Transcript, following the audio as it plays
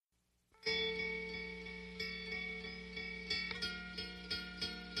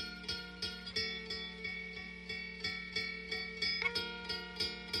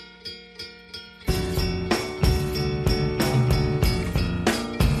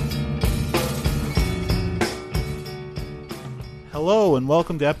Hello and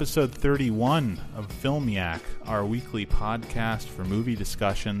welcome to episode 31 of Film Yak, our weekly podcast for movie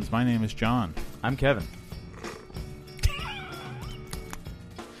discussions. My name is John. I'm Kevin.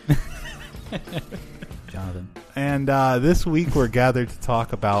 Jonathan. And this week we're gathered to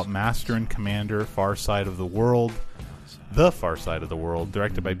talk about Master and Commander, Far Side of the World. The Far Side of the World,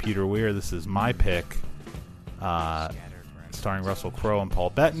 directed by Peter Weir. This is my pick. Starring Russell Crowe and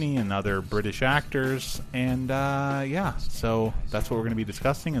Paul Bettany and other British actors. And so that's what we're going to be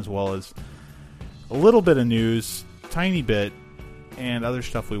discussing, as well as a little bit of news, tiny bit, and other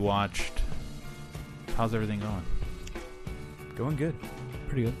stuff we watched. How's everything going? Going good.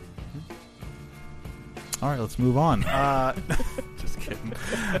 Pretty good. All right, let's move on. Just kidding.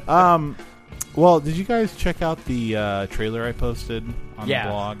 Well, did you guys check out the trailer I posted on the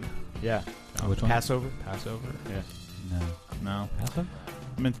blog? Yeah. Which one? Passover? Yeah. No. Passover?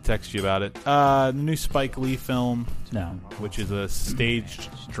 I meant to text you about it. The new Spike Lee film, No. which is a staged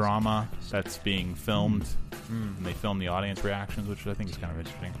drama that's being filmed. And they film the audience reactions, which I think is kind of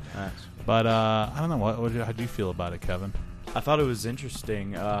interesting. But I don't know. How do you feel about it, Kevin? I thought it was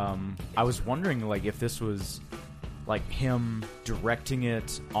interesting. I was wondering, if this was him directing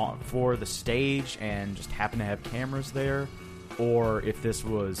it for the stage and just happened to have cameras there, or if this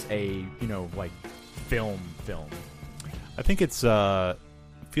was a film. I think it's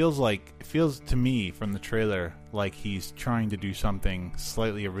feels to me from the trailer like he's trying to do something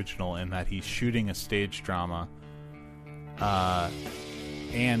slightly original in that he's shooting a stage drama, but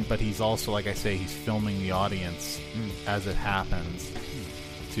he's also, like I say, he's filming the audience as it happens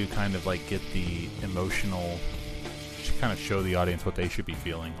to kind of get the emotional, to kind of show the audience what they should be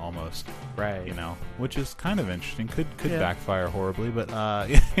feeling almost, Right. which is kind of interesting. Could Yeah. backfire horribly, but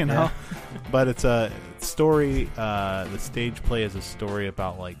but it's a story. The stage play is a story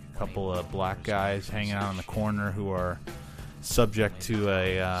about a couple of black guys hanging out in the corner who are subject to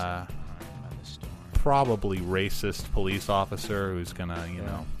a probably racist police officer who's gonna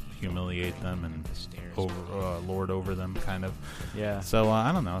humiliate them and lord over them, kind of. Yeah. So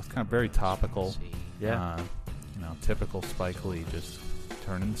I don't know. It's kind of very topical. Yeah. Typical Spike Lee, just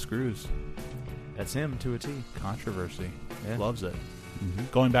turning the screws. That's him to a T. Controversy. Yeah. Loves it. Mm-hmm.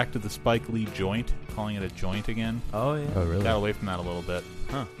 Going back to the Spike Lee joint, calling it a joint again. Oh, yeah. Oh, really? Got away from that a little bit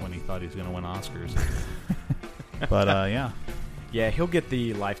when he thought he was going to win Oscars. But, yeah. Yeah, he'll get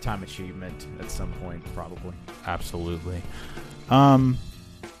the Lifetime Achievement at some point, probably. Absolutely.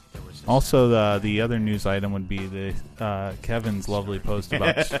 Also, the other news item would be the Kevin's lovely post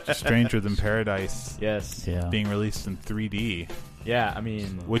about Stranger Than Paradise Yes. Yeah. being released in 3D, Yeah, I mean...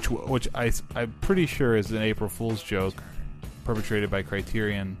 which I'm pretty sure is an April Fool's joke perpetrated by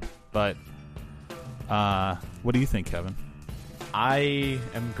Criterion. But what do you think, Kevin? I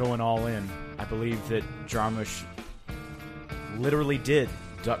am going all in. I believe that Jarmusch literally did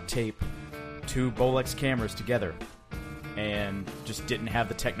duct tape two Bolex cameras together and just didn't have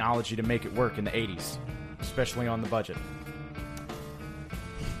the technology to make it work in the 80s, especially on the budget.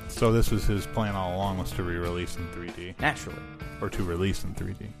 So this was his plan all along, was to re-release in 3D. Naturally. Or to release in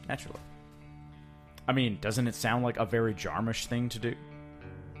 3D. Naturally. I mean, doesn't it sound like a very Jarmusch thing to do?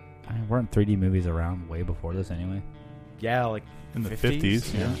 Weren't 3D movies around way before this anyway? Yeah, In the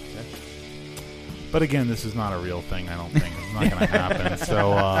 50s, yeah. But again, this is not a real thing, I don't think. It's not going to happen.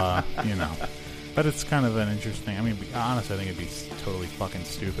 So, But it's kind of an interesting... I mean, honestly, I think it'd be totally fucking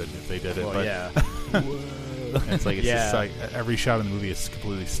stupid if they did it. Well, but yeah. it's just every shot in the movie is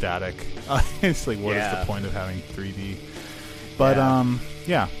completely static. It's what is the point of having 3D? But,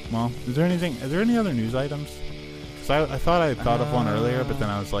 well, is there any other news items? Because I thought I had thought of one earlier, but then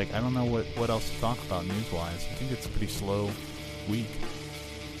I was like, I don't know what else to talk about news-wise. I think it's a pretty slow week.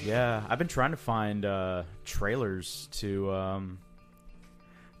 Yeah, I've been trying to find trailers to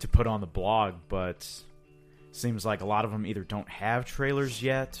put on the blog, but seems like a lot of them either don't have trailers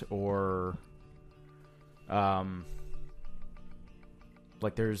yet, or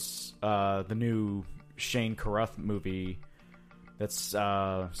there's the new Shane Carruth movie that's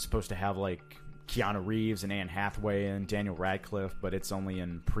supposed to have Keanu Reeves and Anne Hathaway and Daniel Radcliffe, but it's only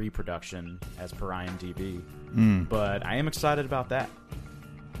in pre-production as per IMDb. But I am excited about that.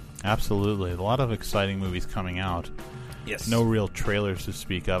 Absolutely. A lot of exciting movies coming out. Yes. No real trailers to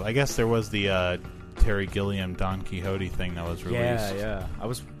speak of. I guess there was the Terry Gilliam Don Quixote thing that was released. Yeah. I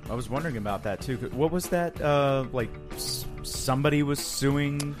was wondering about that too. What was that? Somebody was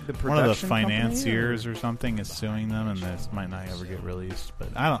suing the production One of the company, financiers or something is suing them, and this might not ever get released. But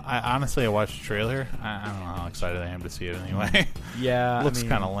I honestly, I watched the trailer. I don't know how excited I am to see it anyway. Yeah, Looks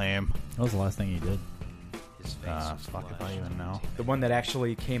kind of lame. What was the last thing he did? Fuck if I even know. The one that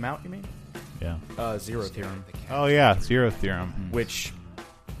actually came out, you mean? Yeah. Zero Theorem. Oh yeah, Zero Theorem. which,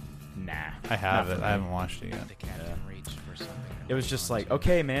 nah. I have not it. for I me. haven't watched it yet. The captain reached for something. It was just like,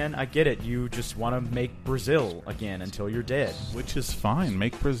 okay, man, I get it. You just want to make Brazil again until you're dead. Which is fine.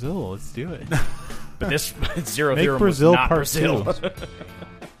 Make Brazil. Let's do it. But this Zero Make Theorem Brazil was not Part Brazil. 2.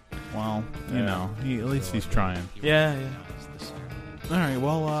 Well, you Yeah. know, at least he's trying. Yeah, yeah. All right.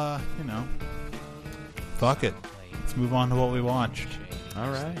 Well, you know, fuck it. Let's move on to what we watched. All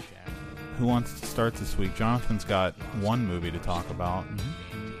right. Who wants to start this week? Jonathan's got one movie to talk about.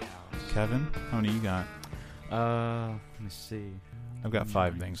 Kevin, how many you got? Let me see. I've got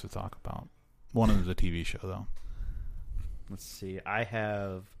 5 things to talk about. One of them's a TV show, though. Let's see. I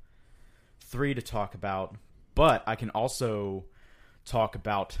have 3 to talk about, but I can also talk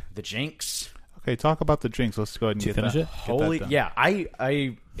about The Jinx. Okay, talk about The Jinx. Let's go ahead and Did you get finish that. it? get that Holy, done. yeah.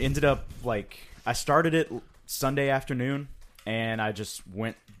 I ended up, like, I started it Sunday afternoon, and I just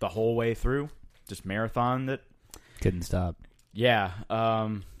went the whole way through. Just marathoned it. Couldn't stop. Yeah.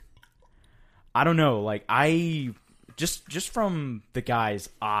 I don't know. Like, I just from the guy's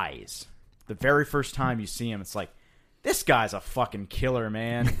eyes, the very first time you see him, it's like, this guy's a fucking killer,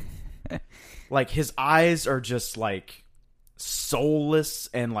 man. Like, his eyes are just like soulless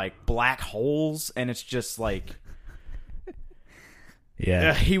and like black holes, and it's just like,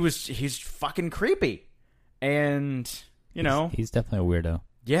 Yeah. he's fucking creepy, and you know, He's definitely a weirdo.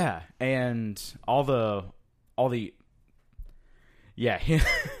 yeah, and all the yeah,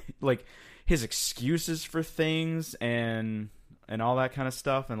 like his excuses for things and all that kind of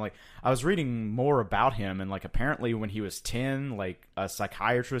stuff. And like, I was reading more about him, and like, apparently when he was 10, like, a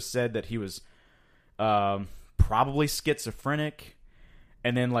psychiatrist said that he was probably schizophrenic.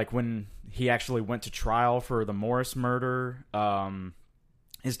 And then like, when he actually went to trial for the Morris murder,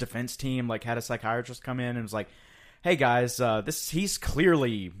 his defense team like had a psychiatrist come in and was like, hey guys, he's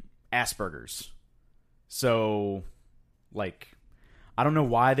clearly Asperger's. So like, I don't know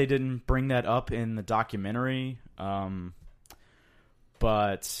why they didn't bring that up in the documentary,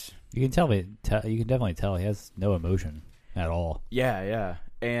 but You can tell. You can definitely tell he has no emotion at all. yeah,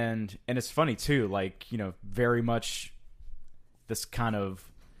 and it's funny too. Like, you know, very much this kind of,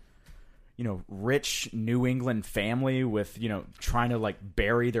 you know, rich New England family with, you know, trying to like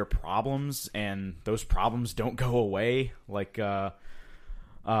bury their problems, and those problems don't go away. Like, I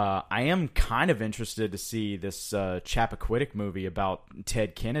am kind of interested to see this Chappaquiddick movie about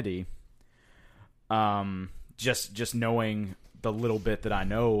Ted Kennedy. Just knowing the little bit that I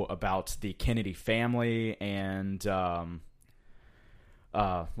know about the Kennedy family and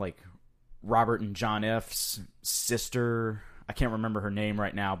like Robert and John F's sister. I can't remember her name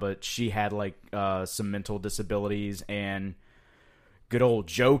right now, but she had like some mental disabilities, and good old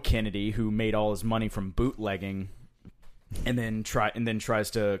Joe Kennedy, who made all his money from bootlegging, and then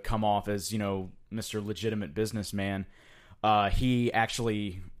tries to come off as, you know, Mr. Legitimate Businessman. He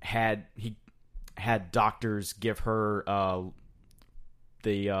actually had doctors give her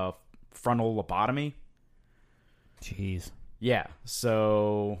the frontal lobotomy. Jeez. Yeah,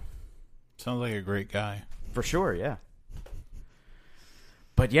 so Sounds like a great guy. for sure, yeah.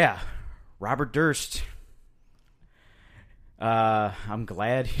 But yeah, Robert Durst. I'm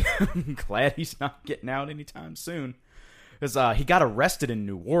glad he's not getting out anytime soon, because he got arrested in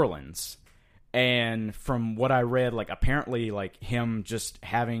New Orleans, and from what I read, like, apparently, like, him just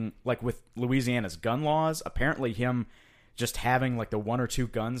having, like, with Louisiana's gun laws, apparently him just having like the 1 or 2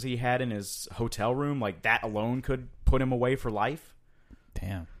 guns he had in his hotel room, like, that alone could put him away for life.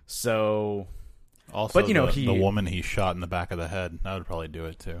 Damn. So Also, But, you know, the woman he shot in the back of the head, that would probably do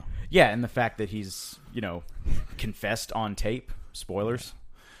it too. yeah, and the fact that he's, you know, confessed on tape. Spoilers.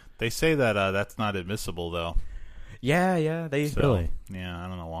 They say that that's not admissible, though. Yeah, they. So, Really? Yeah, I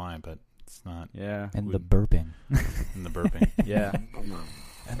don't know why, but it's not Yeah, And the burping. in the burping. yeah.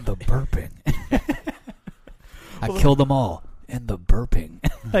 And the burping. I killed them all. And the burping.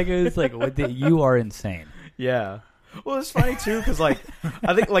 Like, it was like, you are insane. Yeah. Well, it's funny too, because like,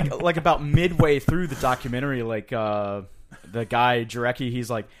 I think like about midway through the documentary, like the guy Jarecki, he's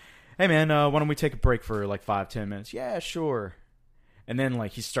like, "Hey man, why don't we take a break for like 5-10 minutes?" Yeah, sure. And then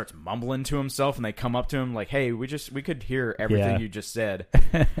like he starts mumbling to himself, and they come up to him like, "Hey, we could hear everything Yeah. you just said."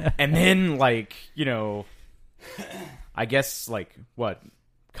 And then like, you know, I guess like what,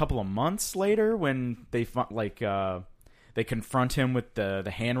 a couple of months later, when they they confront him with the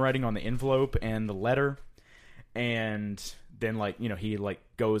handwriting on the envelope and the letter. And then, like, you know, he like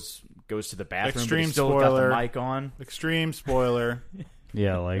goes to the bathroom, but Extreme he's still got spoiler. the mic on. Extreme spoiler.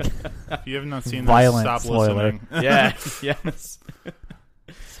 Yeah, like, If you have not seen Violent this, stop spoiler. listening. Yeah, yes,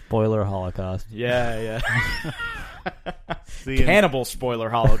 spoiler Holocaust. yeah. Cannibal spoiler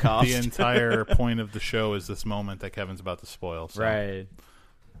holocaust. The entire point of the show is this moment that Kevin's about to spoil. So. Right.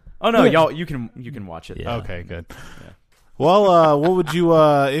 Oh no, y'all, you can watch it. Yeah. Okay, good. Yeah. Well, what would you,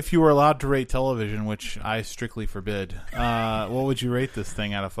 if you were allowed to rate television, which I strictly forbid, what would you rate this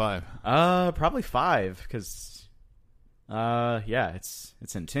thing out of 5? Probably 5 because,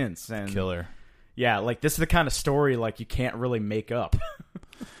 it's intense and Killer. Yeah, like this is the kind of story like you can't really make up.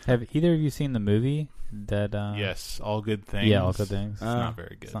 Have either of you seen the movie? That Yes, All Good Things. Yeah, All Good Things. It's not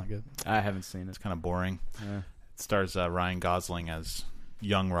very good. It's not good. I haven't seen it. It's kind of boring. Yeah. It stars Ryan Gosling as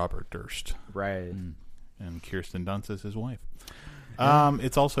young Robert Durst. Right. And Kirsten Dunst as his wife.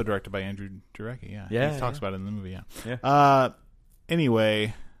 It's also directed by Andrew Jarecki. Yeah, he talks about it in the movie. Yeah.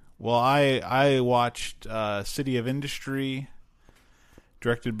 Anyway, well, I watched City of Industry,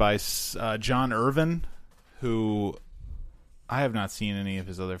 directed by John Irvin, who I have not seen any of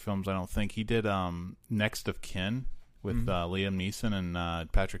his other films. I don't think he did. Next of Kin with Liam Neeson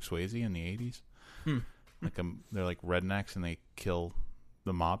and Patrick Swayze in the 80s. Like they're like rednecks and they kill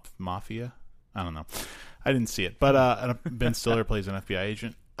the mafia. I don't know. I didn't see it, but Ben Stiller plays an FBI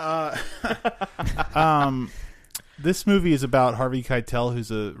agent. This movie is about Harvey Keitel,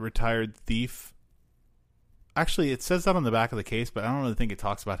 who's a retired thief. Actually, it says that on the back of the case, but I don't really think it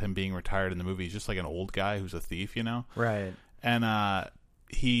talks about him being retired in the movie. He's just like an old guy who's a thief, you know? Right. And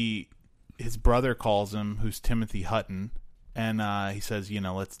his brother calls him, who's Timothy Hutton, and he says,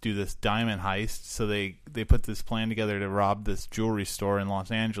 let's do this diamond heist. So they put this plan together to rob this jewelry store in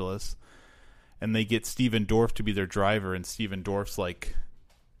Los Angeles. And they get Steven Dorff to be their driver, and Steven Dorff's like,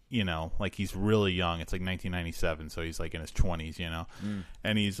 like he's really young. It's like 1997, so he's like in his 20s,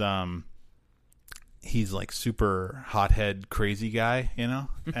 And he's like super hothead crazy guy,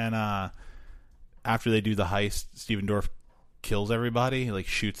 And after they do the heist, Steven Dorff kills everybody. He like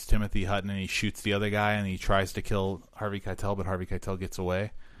shoots Timothy Hutton, and he shoots the other guy, and he tries to kill Harvey Keitel, but Harvey Keitel gets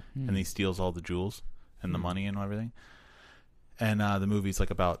away, and he steals all the jewels and the money and everything. And the movie's like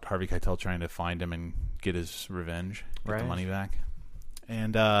about Harvey Keitel trying to find him and get his revenge, get the money back.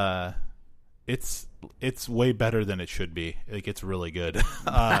 And it's way better than it should be. Like, it's really good.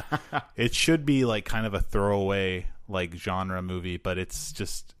 It should be like kind of a throwaway like genre movie, but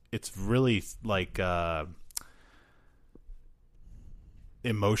it's really like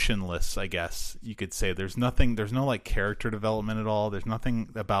emotionless, I guess you could say. There's no like character development at all. There's nothing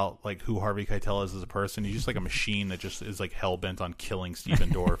about like who Harvey Keitel is as a person. He's just like a machine that just is like hell bent on killing Steven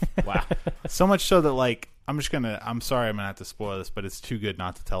Dorff. Wow. So much so that like I'm sorry I'm gonna have to spoil this, but it's too good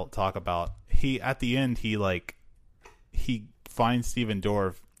not to talk about. At the end he finds Steven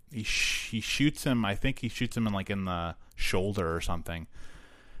Dorff. He shoots him. I think he shoots him in the shoulder or something.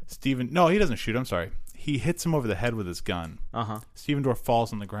 No, he doesn't shoot. I'm sorry. He hits him over the head with his gun. Steven Dorff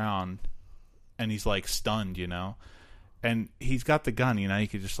falls on the ground, and he's like stunned, and he's got the gun. He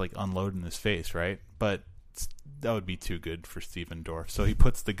could just like unload in his face, right? But that would be too good for Steven Dorff. So he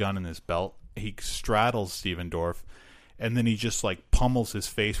puts the gun in his belt. He straddles Steven Dorff, and then he just like pummels his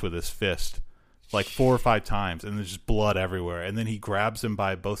face with his fist like 4 or 5 times, and there's just blood everywhere. And then he grabs him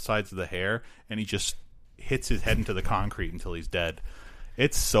by both sides of the hair, and he just hits his head into the concrete until he's dead.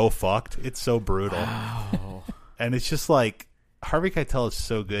 It's so fucked. It's so brutal. Wow. And it's just like Harvey Keitel is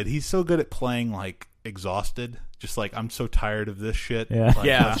so good. He's so good at playing like exhausted. Just like, I'm so tired of this shit. Yeah. Like,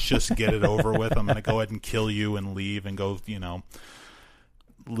 let's just get it over with. I'm going to go ahead and kill you and leave and go,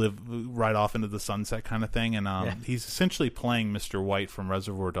 live right off into the sunset kind of thing. And he's essentially playing Mr. White from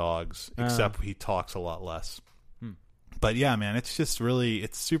Reservoir Dogs, except he talks a lot less. But yeah, man, it's just really,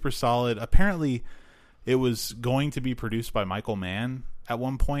 it's super solid. Apparently it was going to be produced by Michael Mann at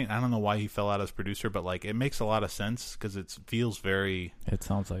one point. I don't know why he fell out as producer, but like it makes a lot of sense because it feels very, it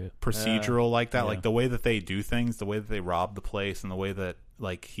sounds like it, procedural like that. Yeah. Like the way that they do things, the way that they rob the place, and the way that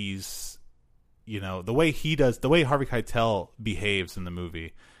like he's, the way he does, the way Harvey Keitel behaves in the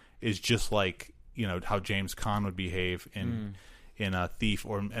movie is just like, how James Caan would behave in a Thief,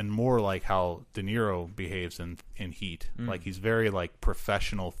 and more like how De Niro behaves in Heat. Like he's very like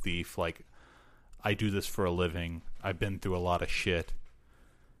professional thief. Like, I do this for a living. I've been through a lot of shit.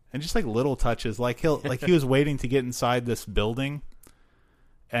 And just like little touches, like he was waiting to get inside this building,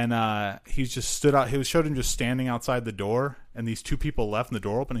 and he just stood out. He showed him just standing outside the door, and these 2 people left, and the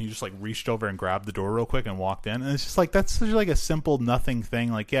door open. And he just like reached over and grabbed the door real quick and walked in. And it's just like, that's such like a simple nothing thing.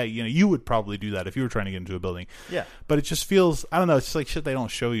 Like, yeah, you would probably do that if you were trying to get into a building. Yeah, but it just feels, I don't know. It's just like shit they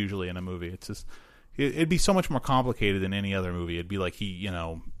don't show usually in a movie. It's just, it'd be so much more complicated than any other movie. It'd be like he,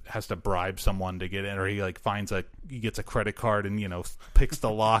 has to bribe someone to get in, or he like he gets a credit card and picks the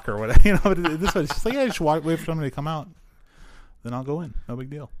lock or whatever. But this one, it's just like, yeah, just wait for somebody to come out, then I'll go in. No big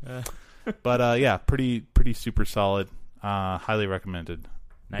deal. But yeah, pretty super solid. Highly recommended.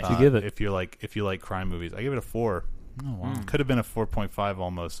 Nice. You give it? if you like crime movies. I give it a 4. Oh wow. Could have been a 4.5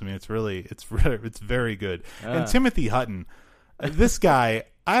 almost. I mean, it's very good. And Timothy Hutton, this guy,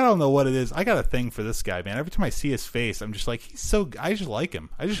 I don't know what it is. I got a thing for this guy, man. Every time I see his face, I'm just like, I just like him.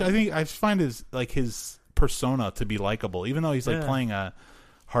 I just find his persona to be likable, even though he's like playing a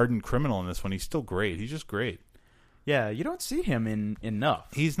hardened criminal in this one. He's still great. He's just great. Yeah, you don't see him in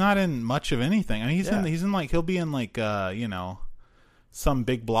enough. He's not in much of anything. I mean, he's in like, he'll be in like some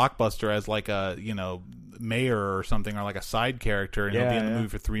big blockbuster as like a mayor or something, or like a side character, and he'll be in the movie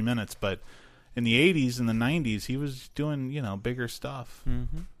for 3 minutes. But in the 80s and the 90s, he was doing bigger stuff.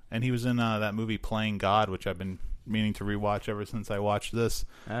 Mm-hmm. And he was in that movie Playing God, which I've been meaning to rewatch ever since I watched this.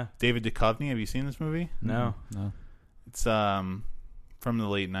 David Duchovny, have you seen this movie? No. It's from the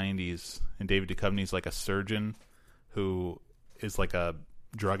late 90s, and David Duchovny's like a surgeon who is like a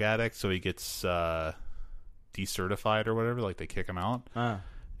drug addict, so he gets decertified or whatever, like they kick him out.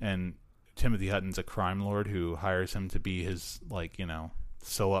 And Timothy Hutton's a crime lord who hires him to be his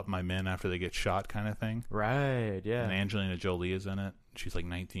sew up my men after they get shot kind of thing. Right, yeah. And Angelina Jolie is in it. She's like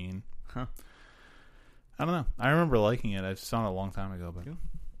 19. Huh. I don't know. I remember liking it. I saw it a long time ago, but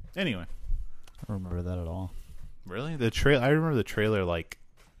anyway. I don't remember that at all. Really? I remember the trailer like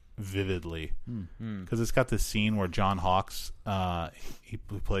vividly, because it's got this scene where John Hawkes, he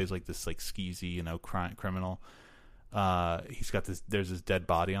plays like this like skeezy criminal. He's got there's this dead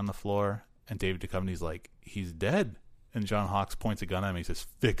body on the floor, and David Duchovny's like, he's dead, and John Hawkes points a gun at him. He says,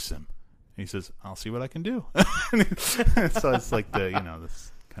 fix him. And he says, I'll see what I can do. So it's like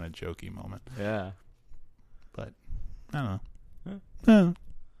this kind of jokey moment. Yeah, but I don't know.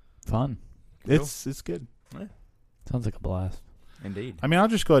 Fun. It's good. Yeah. Sounds like a blast. Indeed. I mean, I'll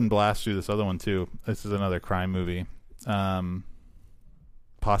just go ahead and blast through this other one too. This is another crime movie,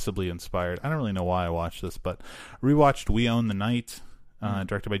 possibly inspired. I don't really know why I watched this, but rewatched We Own the Night,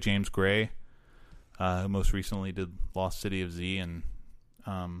 directed by James Gray, who most recently did Lost City of Z, and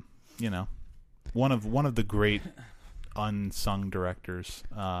one of the great unsung directors.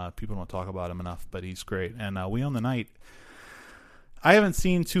 People don't talk about him enough, but he's great. And We Own the Night. I haven't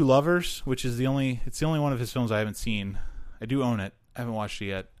seen Two Lovers, which is the only one of his films I haven't seen. I do own it. I haven't watched it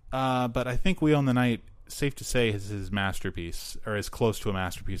yet. But I think We Own the Night, safe to say, is his masterpiece, or as close to a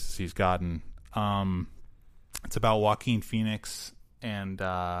masterpiece as he's gotten. It's about Joaquin Phoenix, and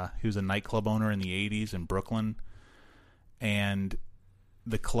he was a nightclub owner in the 80s in Brooklyn. And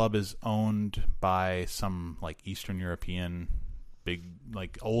the club is owned by some like Eastern European big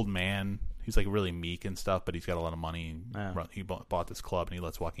like old man. He's like really meek and stuff, but he's got a lot of money. He bought this club, and he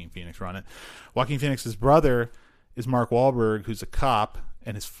lets Joaquin Phoenix run it. Joaquin Phoenix's brother is Mark Wahlberg, who's a cop,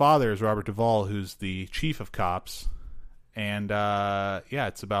 and his father is Robert Duvall, who's the chief of cops. And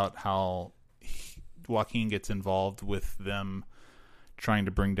it's about how Joaquin gets involved with them trying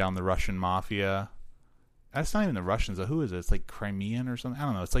to bring down the Russian mafia. That's not even the Russians, though. Who is it? It's like Crimean or something. I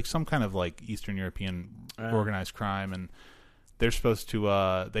don't know. It's like some kind of like Eastern European organized crime, and they're supposed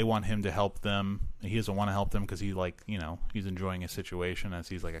to. They want him to help them. He doesn't want to help them because he he's enjoying his situation as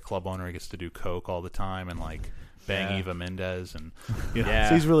he's like a club owner. He gets to do coke all the time and like bang Eva Mendes, and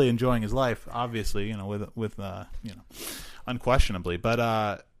so he's really enjoying his life. Obviously, with unquestionably,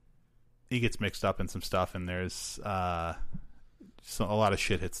 but he gets mixed up in some stuff, and there's a lot of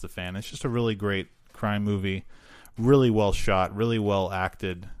shit hits the fan. It's just a really great crime movie, really well shot, really well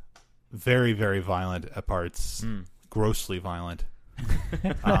acted, very very violent at parts, grossly violent.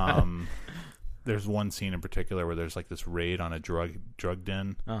 There's one scene in particular where there's like this raid on a drug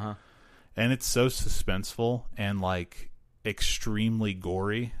den, and it's so suspenseful and like extremely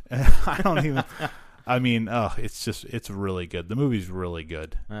gory. It's really good. The movie's really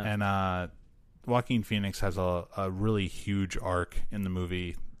good, and Joaquin Phoenix has a really huge arc in the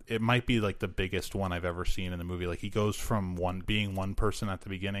movie. It might be like the biggest one I've ever seen in the movie. Like he goes from being one person at the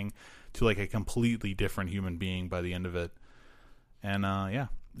beginning to like a completely different human being by the end of it. And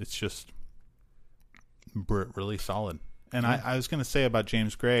it's just really solid. And I was going to say about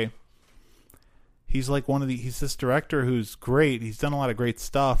James Gray, he's like he's this director who's great. He's done a lot of great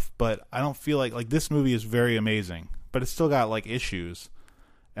stuff, but I don't feel like this movie is very amazing, but it's still got like issues.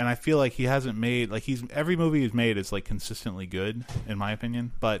 And I feel like he hasn't made every movie he's made is like consistently good in my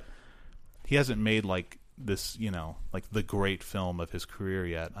opinion, but he hasn't made like this, like the great film of his career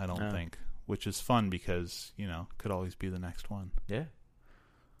yet, I don't think, which is fun because, could always be the next one. Yeah.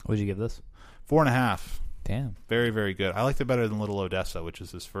 What did you give this? 4.5. Damn. Very, very good. I liked it better than Little Odessa, which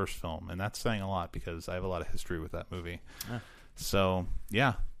is his first film, and that's saying a lot because I have a lot of history with that movie. So,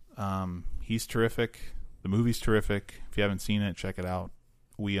 yeah. He's terrific. The movie's terrific. If you haven't seen it, check it out.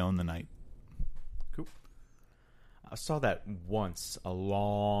 We Own the Night. I saw that once a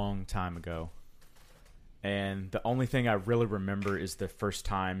long time ago. And the only thing I really remember is the first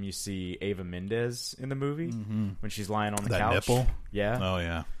time you see Eva Mendes in the movie when she's lying on the couch. Nipple? Yeah. Oh,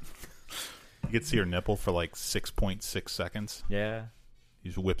 yeah. You get to see her nipple for like 6.6 seconds. Yeah. He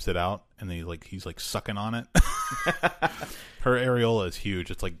just whips it out, and then he's sucking on it. Her areola is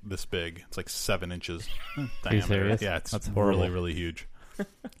huge. It's like this big. It's like 7 inches diameter. Are you serious? Yeah, it's That's horrible. really, really huge.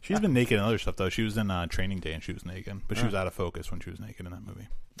 She's been naked in other stuff, though. She was in Training Day, and she was naked. But she was out of focus when she was naked in that movie.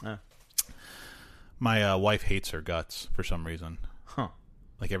 My wife hates her guts for some reason. Huh.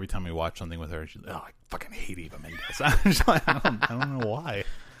 Like, every time we watch something with her, she's I fucking hate Eva Mendes. I'm just like, I don't know why.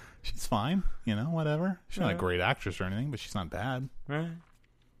 She's fine, whatever. She's not a great actress or anything, but she's not bad. Right.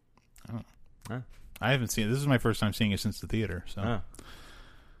 I don't know. I haven't seen it. This is my first time seeing it since the theater. So,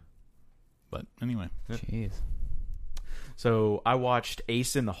 but anyway. Jeez. So I watched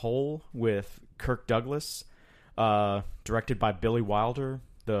Ace in the Hole with Kirk Douglas, directed by Billy Wilder,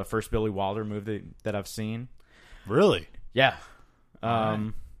 the first Billy Wilder movie that I've seen. Really? Yeah.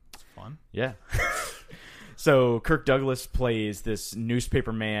 It's fun. Yeah. So Kirk Douglas plays this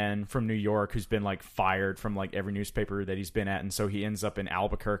newspaper man from New York who's been like fired from like every newspaper that he's been at, and so he ends up in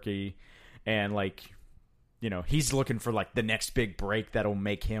Albuquerque, and he's looking for like the next big break that'll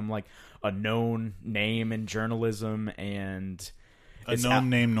make him like a known name in journalism and a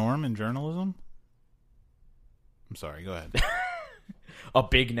known name norm in journalism. I'm sorry. Go ahead. A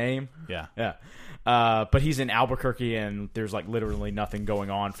big name. Yeah. Yeah. But he's in Albuquerque, and there's like literally nothing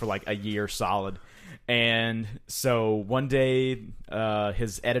going on for like a year solid. And so one day,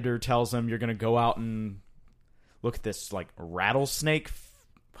 his editor tells him, you're going to go out and look at this like rattlesnake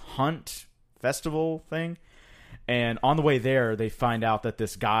hunt festival thing. And on the way there, they find out that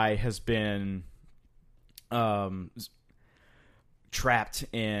this guy has been trapped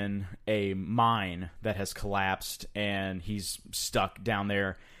in a mine that has collapsed, and he's stuck down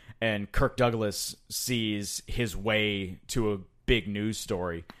there. And Kirk Douglas sees his way to a big news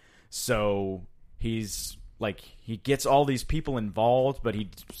story. So he's like, he gets all these people involved, but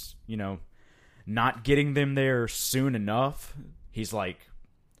he's, not getting them there soon enough. He's like,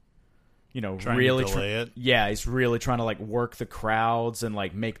 Trying really to delay it. Yeah, he's really trying to like work the crowds and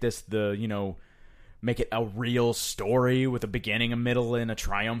like make this make it a real story with a beginning, a middle, and a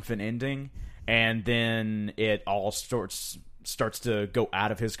triumphant ending. And then it all starts to go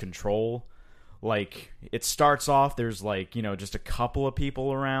out of his control. Like, it starts off, there's like, just a couple of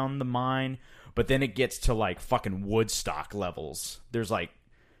people around the mine, but then it gets to like fucking Woodstock levels. There's like,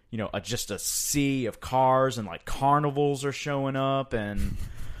 just a sea of cars, and like carnivals are showing up, and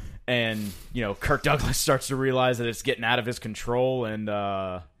Kirk Douglas starts to realize that it's getting out of his control. And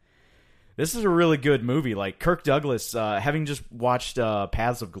this is a really good movie. Like, Kirk Douglas, having just watched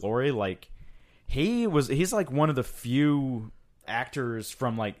Paths of Glory, like, he's like one of the few actors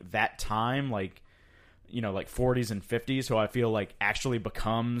from like that time, like, like 40s and 50s, who I feel like actually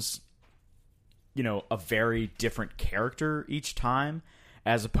becomes, a very different character each time,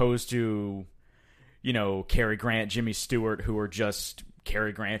 as opposed to, Cary Grant, Jimmy Stewart, who are just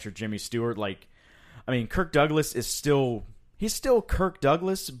Cary Grant or Jimmy Stewart. Like, I mean, Kirk Douglas is still Kirk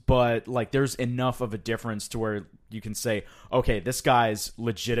Douglas, but like there's enough of a difference to where you can say, okay, this guy's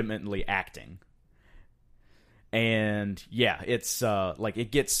legitimately acting. And yeah, it's like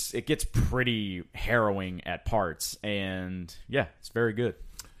it gets pretty harrowing at parts, and yeah, it's very good.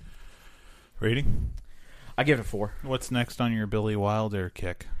 Rating? I give it a 4. What's next on your Billy Wilder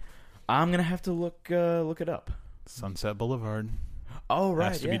kick? I'm gonna have to look it up. Sunset Boulevard. Oh right,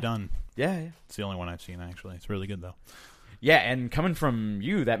 has to be done. Yeah. It's the only one I've seen, actually. It's really good though. Yeah, and coming from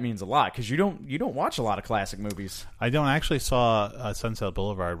you, that means a lot, because you don't watch a lot of classic movies. I don't. Actually saw Sunset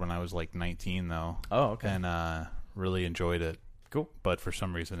Boulevard when I was like 19 though. Oh, okay. And really enjoyed it. Cool. But for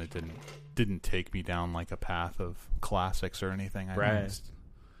some reason, it didn't take me down like a path of classics or anything. Right.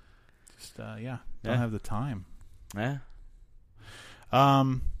 Don't have the time. Yeah.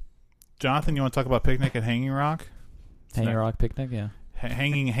 Jonathan, you want to talk about Picnic at Hanging Rock? Hanging Rock Picnic, yeah.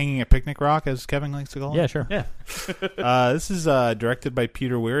 Hanging at Picnic Rock, as Kevin likes to call it? Yeah, sure. Yeah. This is directed by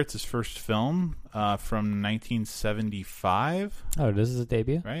Peter Weir. It's his first film from 1975. Oh, this is his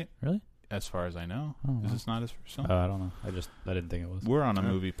debut? Right? Really? As far as I know. Oh, Is this not his first film? I don't know. I didn't think it was. We're on a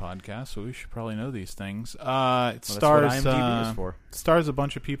movie podcast, so we should probably know these things. It That's stars what IMDb is for. Stars a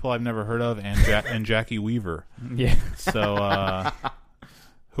bunch of people I've never heard of, and Jackie Weaver. Yeah. So,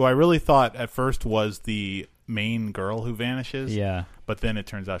 who I really thought at first was the main girl who vanishes. Yeah. But then it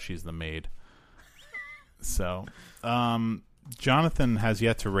turns out she's the maid. So, Jonathan has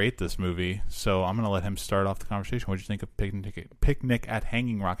yet to rate this movie, so I'm going to let him start off the conversation. What did you think of Picnic at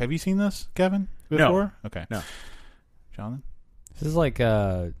Hanging Rock? Have you seen this, Kevin, before? No. Okay. No. Jonathan? This is like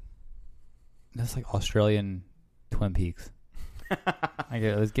Australian Twin Peaks.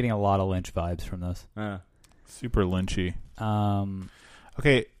 I was getting a lot of Lynch vibes from this. Super Lynchy.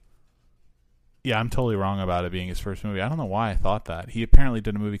 Okay. Yeah, I'm totally wrong about it being his first movie. I don't know why I thought that. He apparently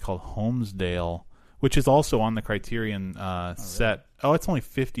did a movie called Homesdale, which is also on the Criterion set. Really? Oh, it's only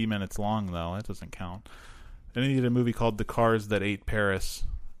 50 minutes long, though. That doesn't count. And he did a movie called The Cars That Ate Paris,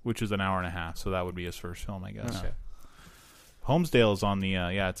 which is an hour and a half. So that would be his first film, I guess. Okay. Homesdale is on the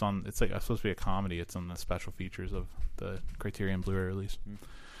it's like supposed to be a comedy. It's on the special features of the Criterion Blu-ray release.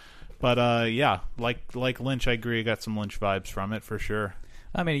 But yeah, like Lynch, I agree. I got some Lynch vibes from it for sure.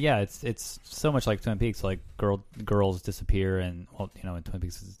 I mean, yeah, it's so much like Twin Peaks. Like girls disappear, and in Twin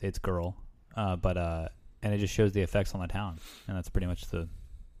Peaks it's girl, and it just shows the effects on the town, and that's pretty much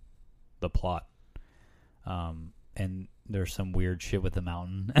the plot. And there's some weird shit with the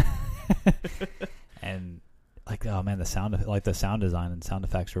mountain, and like, oh man, the sound design and sound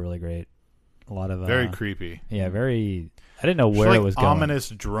effects are really great. A lot of very creepy. Yeah, very. I didn't know where it was going. Ominous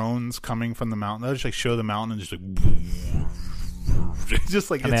drones coming from the mountain. They'll just like show the mountain and just like.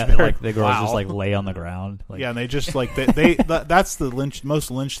 Just like, the girls just like lay on the ground. Like. Yeah, and they just like that's the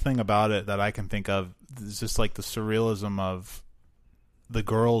most Lynch thing about it that I can think of. It's just like the surrealism of the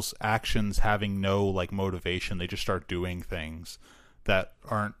girls' actions having no like motivation. They just start doing things that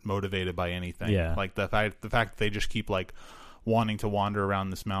aren't motivated by anything. Yeah. Like the fact that they just keep like wanting to wander around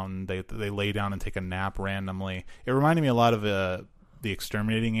this mountain. They lay down and take a nap randomly. It reminded me a lot of The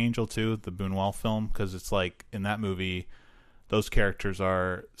Exterminating Angel too, the Buñuel film, because it's like in that movie. Those characters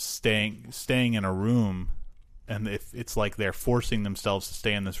are staying in a room, and if it's like they're forcing themselves to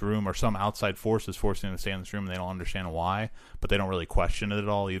stay in this room, or some outside force is forcing them to stay in this room, and they don't understand why, but they don't really question it at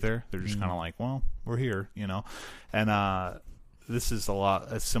all either. They're just kind of like, well, we're here, And this is a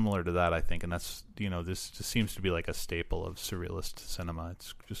lot similar to that, I think, and that's this just seems to be like a staple of surrealist cinema.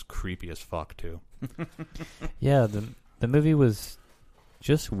 It's just creepy as fuck too. Yeah, the movie was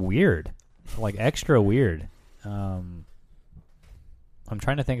just weird, like extra weird. I'm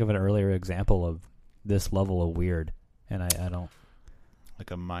trying to think of an earlier example of this level of weird, and I don't.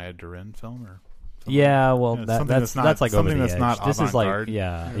 Like a Maya Deren film, or something? Yeah, well, that's like something over the that's edge. not This is avant-garde. like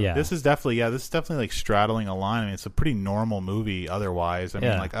yeah. This is definitely like straddling a line. I mean, it's a pretty normal movie otherwise. I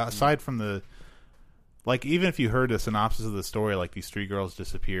mean, like aside from the. Like, even if you heard a synopsis of the story, like these three girls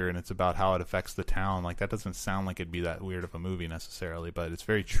disappear and it's about how it affects the town, like that doesn't sound like it'd be that weird of a movie necessarily, but it's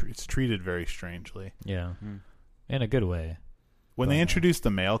very it's treated very strangely. Yeah, in a good way. When they introduced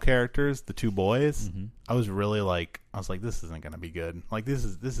the male characters, the two boys, I was like, this isn't going to be good. Like, this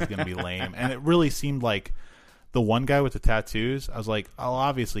is going to be lame. And it really seemed like the one guy with the tattoos, I was like, oh,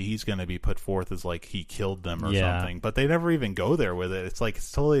 obviously he's going to be put forth as like he killed them or something. But they never even go there with it. It's like,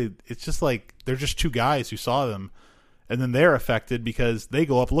 it's just like they're just two guys who saw them. And then they're affected because they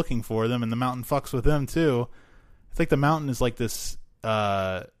go up looking for them and the mountain fucks with them too. It's like the mountain is like this,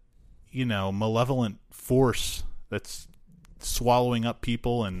 malevolent force that's swallowing up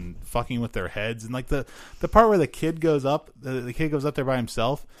people and fucking with their heads. And like the part where the kid goes up, the kid goes up there by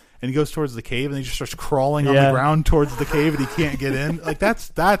himself and he goes towards the cave and he just starts crawling on the ground towards the cave and he can't get in. Like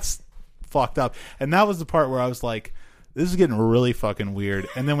that's fucked up. And that was the part where I was like, this is getting really fucking weird.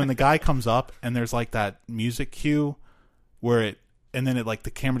 And then when the guy comes up and there's like that music cue where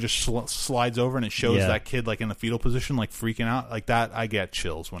the camera just slides over and it shows that kid like in the fetal position, like freaking out like that. I get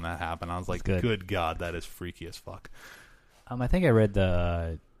chills when that happened. I was like, good God, that is freaky as fuck. I think I read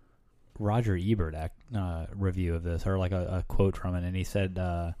the Roger Ebert review of this, or like a quote from it, and he said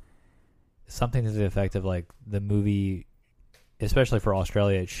something to the effect of like the movie, especially for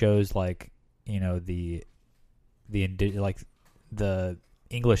Australia, it shows like the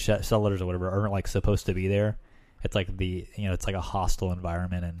English settlers or whatever aren't like supposed to be there. It's like it's like a hostile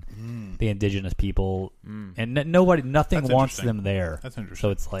environment, and the indigenous people and nothing wants them there. That's interesting.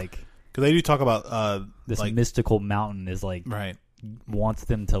 So it's like. Because they do talk about this like, mystical mountain is like wants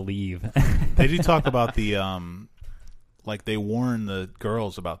them to leave. They do talk about the like they warn the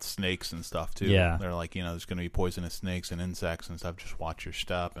girls about snakes and stuff too. Yeah, they're like there's going to be poisonous snakes and insects and stuff. Just watch your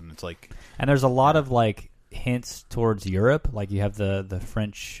step. And it's like, and there's a lot of like hints towards Europe. Like you have the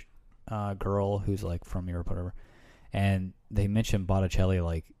French girl who's like from Europe, whatever, and they mention Botticelli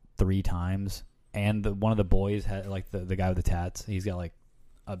like 3 times. And one of the boys had like the guy with the tats. He's got like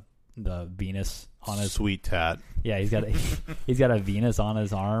the Venus on his sweet tat. Yeah, he's got a Venus on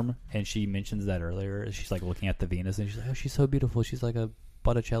his arm, and she mentions that earlier. She's like looking at the Venus, and she's like, "Oh, she's so beautiful. She's like a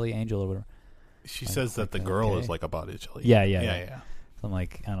Botticelli angel or whatever." She says that the girl is like a Botticelli. Yeah. So I'm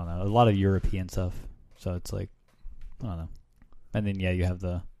like, I don't know, a lot of European stuff. So it's like, I don't know. And then you have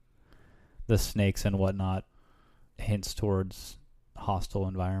the snakes and whatnot, hints towards hostile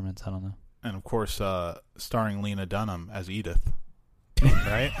environments. I don't know. And of course, starring Lena Dunham as Edith,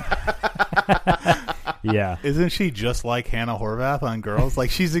 right? Yeah. Isn't she just like Hannah Horvath on Girls? Like,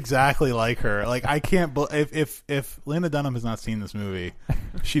 she's exactly like her. Like, I can't if Lena Dunham has not seen this movie,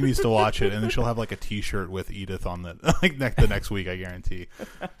 she needs to watch it, and then she'll have like a T-shirt with Edith on the the next week. I guarantee.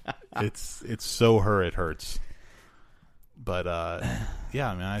 It's so her it hurts. But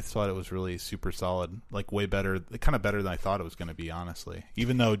yeah, I mean, I thought it was really super solid. Like, way better, kind of better than I thought it was going to be. Honestly,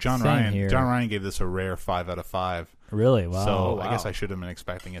 even though John Ryan gave this a rare 5 out of 5. Really? Wow. So wow. I guess I should have been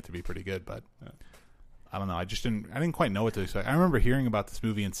expecting it to be pretty good, but I don't know. I didn't quite know what to expect. I remember hearing about this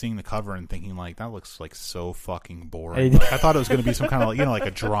movie and seeing the cover and thinking, like, that looks like so fucking boring. Like, I thought it was going to be some kind of, like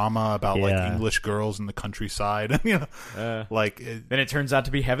a drama about like English girls in the countryside. Then it turns out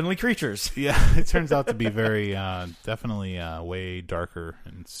to be heavenly creatures. Yeah, it turns out to be very definitely way darker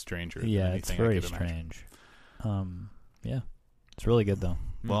and stranger. Yeah, than it's anything I very could imagine. strange. Yeah, it's really good though.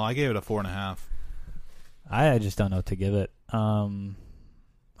 Well, I gave it a 4.5. I just don't know what to give it.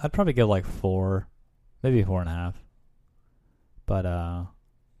 I'd probably give like 4, maybe 4.5. But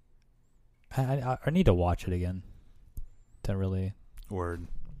I need to watch it again to really Word.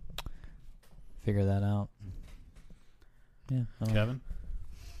 figure that out. Yeah, Kevin?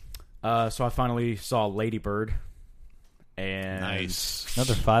 So I finally saw Lady Bird. And Nice.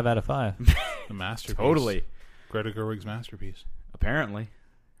 another 5 out of 5. The masterpiece. Totally. Greta Gerwig's masterpiece. Apparently.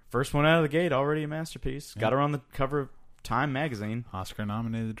 First one out of the gate, already a masterpiece. Yeah. Got her on the cover of Time magazine.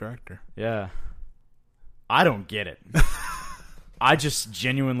 Oscar-nominated director. Yeah. I don't get it. I just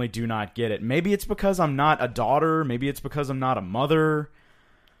genuinely do not get it. Maybe it's because I'm not a daughter. Maybe it's because I'm not a mother.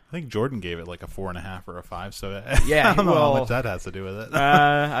 I think Jordan gave it like a 4.5 or a 5, so Yeah, I don't know well, how much that has to do with it.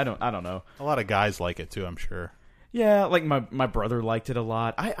 I don't know. A lot of guys like it too, I'm sure. Yeah, like my brother liked it a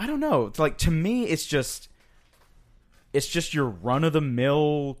lot. I don't know. It's like, to me, it's just your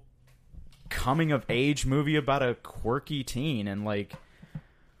run-of-the-mill coming-of-age movie about a quirky teen. And, like,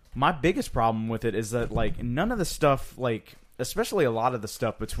 my biggest problem with it is that, like, none of the stuff, like, especially a lot of the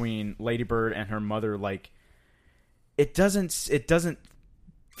stuff between Lady Bird and her mother, like, it doesn't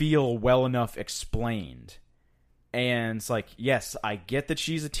feel well enough explained. And it's like, yes, I get that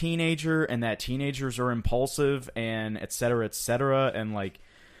she's a teenager and that teenagers are impulsive and et cetera, and, like,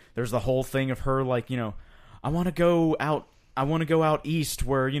 there's the whole thing of her, like, I want to go out east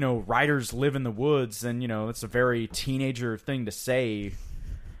where, writers live in the woods, and, it's a very teenager thing to say.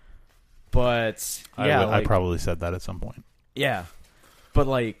 But yeah, I probably said that at some point. Yeah. But,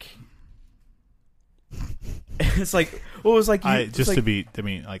 like, it's like, what was like, I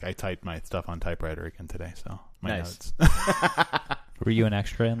typed my stuff on typewriter again today, so my Nice. notes. Were you an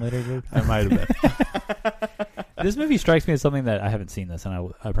extra in Later Bird? I might have been. This movie strikes me as something that I haven't seen this,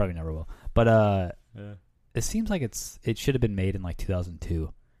 and I probably never will. But Yeah. it seems like it should have been made in like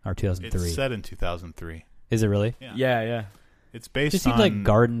 2002 or 2003. It's set in 2003. Is it really? Yeah. It's It based just seems on like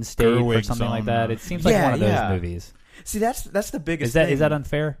Garden State or Gerwig's something like own, that. It seems like one of those movies. See, that's the biggest thing. Is that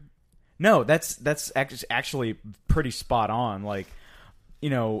unfair? No, that's actually pretty spot on. Like,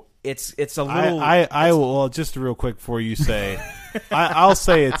 it's a little. I will, well, just real quick before you say, I'll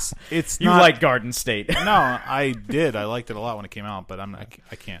say it's you not like Garden State. No, I did. I liked it a lot when it came out, but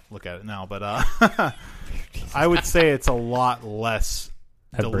I can't look at it now. But I would say it's a lot less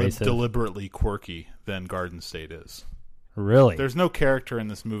Abrasive. deliberately quirky than Garden State is. Really? There's no character in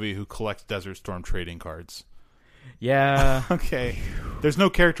this movie who collects Desert Storm trading cards. Yeah. Okay. There's no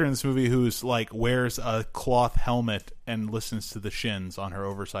character in this movie who's like wears a cloth helmet and listens to the Shins on her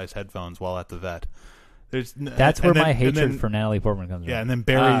oversized headphones while at the vet. That's where my hatred for Natalie Portman comes from. Yeah, and then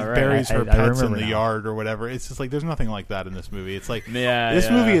buries her I pets in remember the now. yard or whatever. It's just like there's nothing like that in this movie. It's like Yeah,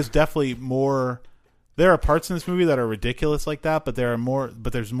 movie is definitely more. There are parts in this movie that are ridiculous like that, but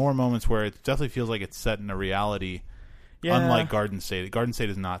there's more moments where it definitely feels like it's set in a reality. Yeah. Unlike Garden State. Garden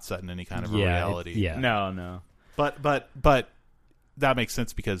State is not set in any kind of a reality. Yeah. No. But that makes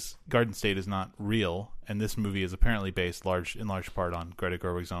sense because Garden State is not real, and this movie is apparently based in large part on Greta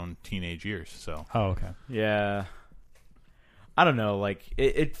Gerwig's own teenage years. So, Oh, okay. Yeah. I don't know. Like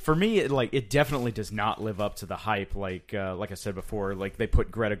it for me, it definitely does not live up to the hype. Like I said before, like they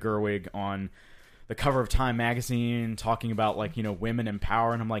put Greta Gerwig on the cover of Time magazine talking about women in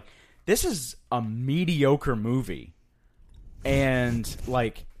power, and I'm like, this is a mediocre movie. And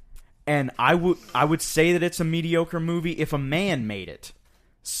I would say that it's a mediocre movie if a man made it.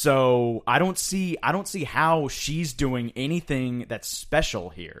 So I don't see how she's doing anything that's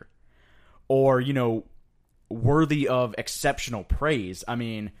special here, or worthy of exceptional praise. I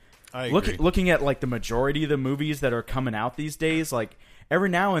mean, I agree. looking at like the majority of the movies that are coming out these days, like every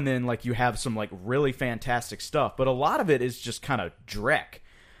now and then, like, you have some, like, really fantastic stuff, but a lot of it is just kind of dreck.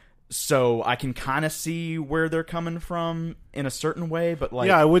 So I can kind of see where they're coming from in a certain way, but, like...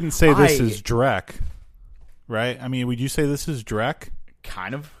 Yeah, I wouldn't say this is dreck, right? I mean, would you say this is dreck?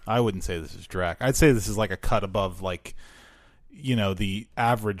 Kind of. I wouldn't say this is dreck. I'd say this is like a cut above, like, you know, the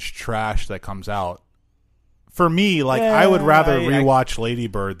average trash that comes out. For me, like, I would rather rewatch Lady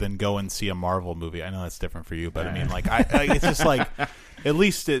Bird than go and see a Marvel movie. I know that's different for you, but I mean, like, it's just like, at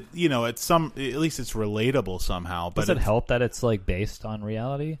least it, you know, at least it's relatable somehow. But does it help that it's like based on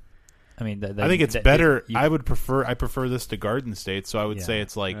reality? I mean, I think it's better. I prefer this to Garden State, so I would say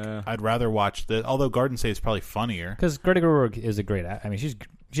it's like I'd rather watch this. Although Garden State is probably funnier because Greta Gerwig is a great. I mean,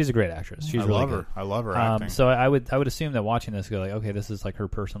 she's a great actress. She's really good. I love her acting. So I would assume that watching this, go like, okay, this is like her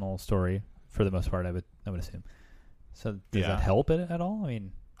personal story for the most part. I would assume. So does that help it at all? I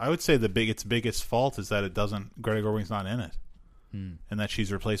mean, I would say its biggest fault is that Greta Gerwig's not in it, and that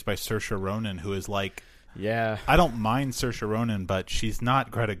she's replaced by Saoirse Ronan, who is like. Yeah, I don't mind Saoirse Ronan, but she's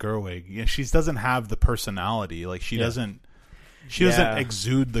not Greta Gerwig. You know, she doesn't have the personality. Like she doesn't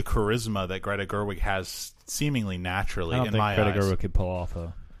exude the charisma that Greta Gerwig has seemingly naturally. I don't think Greta Gerwig could pull off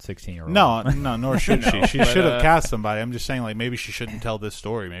a 16-year-old. No, nor should she. She should have cast somebody. I'm just saying, like, maybe she shouldn't tell this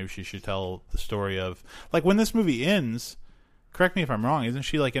story. Maybe she should tell the story of, like, when this movie ends. Correct me if I'm wrong. Isn't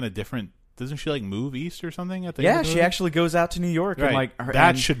she like in a different? Doesn't she like move east or something at the end of the she movie? actually goes out to New York and like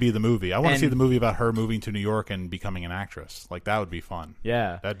that should be the movie. I want to see the movie about her moving to New York and becoming an actress. Like that would be fun.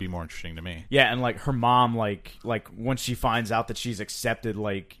 Yeah, that'd be more interesting to me. Yeah, and like her mom, like once she finds out that she's accepted,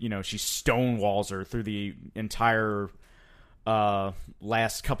 like, you know, she stonewalls her through the entire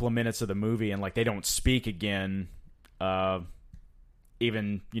last couple of minutes of the movie, and like they don't speak again,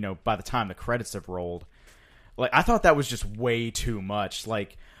 even, you know, by the time the credits have rolled. Like I thought that was just way too much.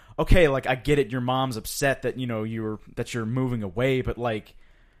 Like. Okay, like I get it. Your mom's upset that, you know, you're moving away, but like,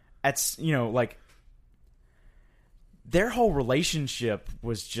 that's, you know, like their whole relationship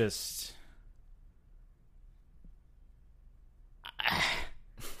was just.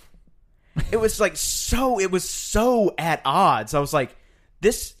 It was so at odds. I was like,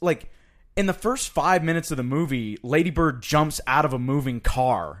 this, like, in the first 5 minutes of the movie, Lady Bird jumps out of a moving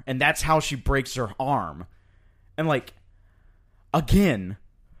car, and that's how she breaks her arm, and like, again.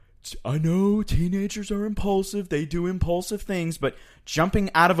 I know teenagers are impulsive. They do impulsive things, but jumping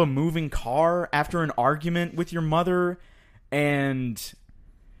out of a moving car after an argument with your mother and,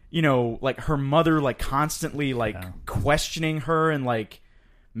 you know, like her mother, like constantly like questioning her and like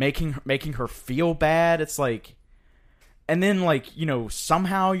making her feel bad. It's like, and then like, you know,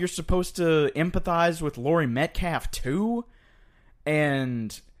 somehow you're supposed to empathize with Laurie Metcalf too.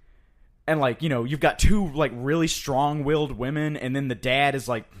 And like, you know, you've got two like really strong-willed women, and then the dad is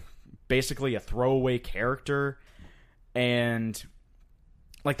like basically a throwaway character, and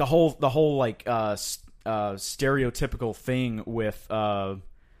like the whole like stereotypical thing with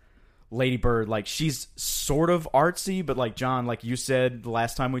Lady Bird, like she's sort of artsy, but like John, like you said the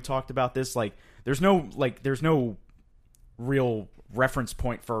last time we talked about this, like there's no real reference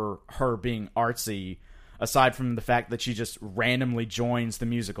point for her being artsy aside from the fact that she just randomly joins the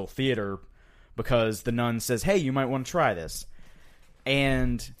musical theater because the nun says, "Hey, you might want to try this."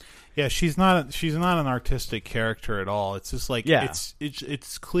 And yeah, she's not an artistic character at all. It's just like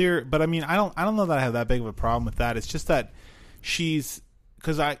it's clear, but I mean, I don't know that I have that big of a problem with that. It's just that she's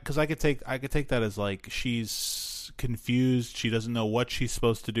because I could take that as like she's confused. She doesn't know what she's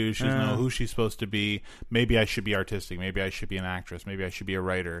supposed to do. She doesn't know who she's supposed to be. Maybe I should be artistic. Maybe I should be an actress. Maybe I should be a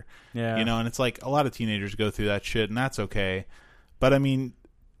writer. Yeah, you know. And it's like a lot of teenagers go through that shit, and that's okay. But I mean,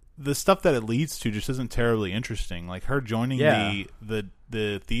 the stuff that it leads to just isn't terribly interesting. Like her joining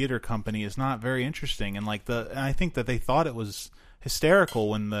the theater company is not very interesting, and like and I think that they thought it was hysterical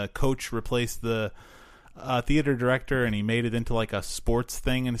when the coach replaced the theater director and he made it into like a sports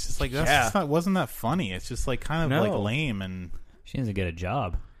thing, and it's just like wasn't that funny? It's just like kind of like lame, and she doesn't get a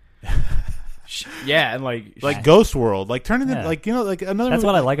job. Yeah, and like Ghost World, like turn it into like, you know, like another. That's movie.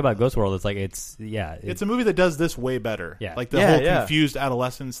 What I like about Ghost World. It's like it's a movie that does this way better. Yeah, like the whole confused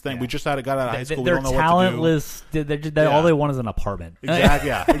adolescence thing. Yeah. We just got out of high school. They're we don't know talentless. What to do. They're all they want is an apartment. Exactly.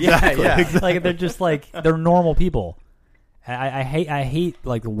 Exactly. Exactly. Like they're just like they're normal people. I hate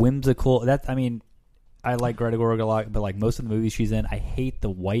like whimsical. I mean, I like Greta Gerwig a lot, but like most of the movies she's in, I hate the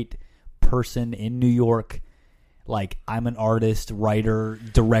white person in New York. Like, I'm an artist, writer,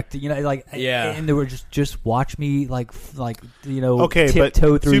 director, you know, like, and they were just watch me like you know,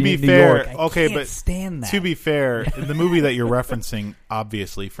 tiptoe through New York. I can't stand that. To be fair, in the movie that you're referencing,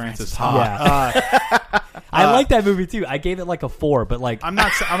 obviously Frances Ha. Yeah. I like that movie too. I gave it like a 4, but like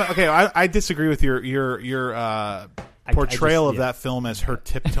I disagree with your portrayal of that film as her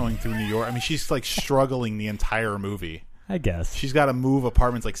tiptoeing through New York. I mean, she's like struggling the entire movie. I guess She's got to move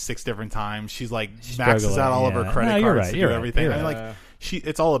apartments like 6 different times. She's like maxes out all of her credit you're cards right, to you're do right, everything. you're I mean, right. like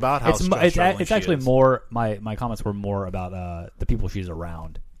it's all about how it's she actually is. more. My comments were more about the people she's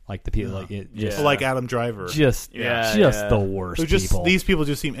around, like the people like it. Just, like Adam Driver. just the worst. Who just people. these people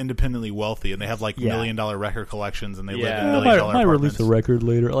just seem independently wealthy, and they have like $1 million record collections, and they live in $1 million might apartments. release a record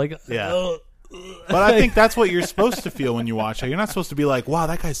later. Like Yeah. But I think that's what you're supposed to feel when you watch it. You're not supposed to be like, "Wow,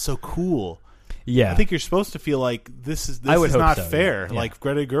 that guy's so cool." yeah. I think you're supposed to feel like this is I would hope not so, fair. yeah. Like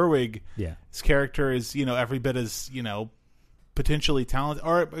Greta Gerwig's yeah. character is, every bit as, potentially talented.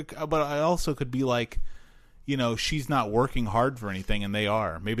 But I also could be like, she's not working hard for anything, and they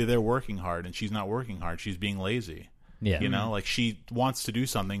are. Maybe they're working hard, and she's not working hard. She's being lazy. Yeah. Like she wants to do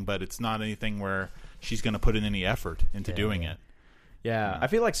something, but it's not anything where she's going to put in any effort into doing it. Yeah, I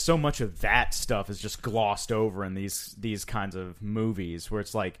feel like so much of that stuff is just glossed over in these kinds of movies where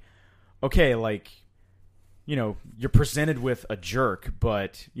it's like, okay, like, you're presented with a jerk,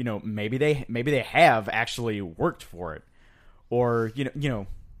 but maybe they have actually worked for it, or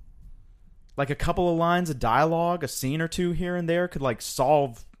like a couple of lines of dialogue, a scene or two here and there could like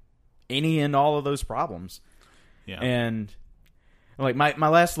solve any and all of those problems. Yeah, and like my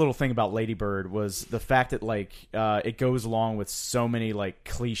last little thing about Lady Bird was the fact that like it goes along with so many like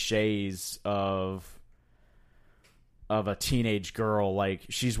cliches of a teenage girl. Like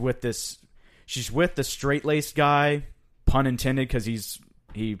she's with the straight-laced guy, pun intended, because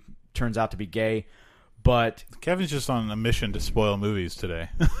he turns out to be gay. But Kevin's just on a mission to spoil movies today.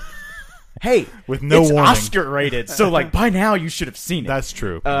 hey, with no it's warning. Oscar rated, so like by now you should have seen it. That's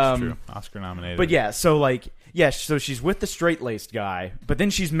true. That's true. Oscar nominated. But yeah, so like so she's with the straight-laced guy, but then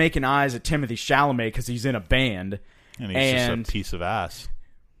she's making eyes at Timothée Chalamet because he's in a band, and he's just a piece of ass.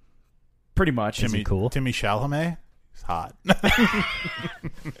 Pretty much. Is he cool? Timmy Chalamet. He's hot.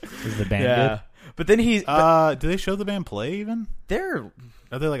 Is the band good? But then he. Do they show the band play even?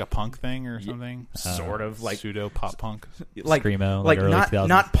 Are they like a punk thing or something? Sort of like pseudo pop punk. Like Screamo, like early not 2000s.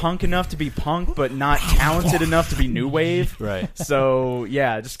 not punk enough to be punk, but not talented enough to be new wave. Right. So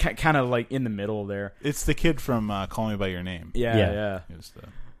yeah, just kind of like in the middle there. It's the kid from Call Me by Your Name. Yeah. It was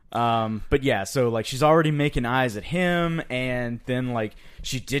the... But yeah, so like she's already making eyes at him, and then like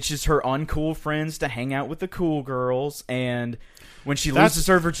she ditches her uncool friends to hang out with the cool girls, and when she loses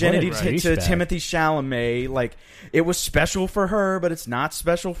her virginity to Timothée Chalamet, like it was special for her, but it's not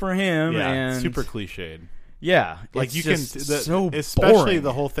special for him. Yeah, and super cliched. Yeah, like you just can, so especially boring.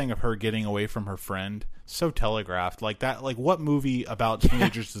 the whole thing of her getting away from her friend, so telegraphed. Like that, like what movie about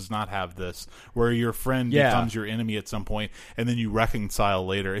teenagers does not have this, where your friend becomes your enemy at some point, and then you reconcile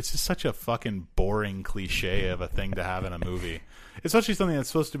later? It's just such a fucking boring cliche of a thing to have in a movie, especially something that's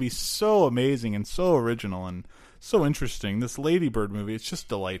supposed to be so amazing and so original and so interesting. This Lady Bird movie, it's just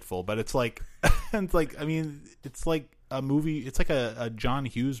delightful, but it's like, it's like, I mean, it's like a movie. It's like a John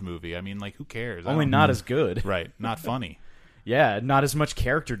Hughes movie. I mean, like, who cares? Only not as good. Right. Not funny. Yeah, not as much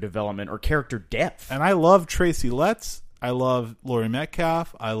character development or character depth. And I love Tracy Letts. I love Laurie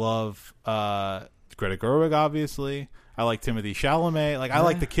Metcalf. I love Greta Gerwig, obviously. I like Timothée Chalamet. Like, I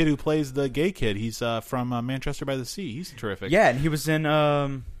like the kid who plays the gay kid. He's from Manchester by the Sea. He's terrific. Yeah, and he was in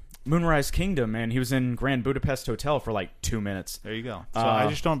Moonrise Kingdom, and he was in Grand Budapest Hotel for like 2 minutes. There you go. So I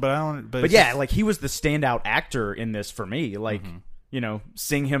just don't. But I don't. But yeah, like he was the standout actor in this for me. Like,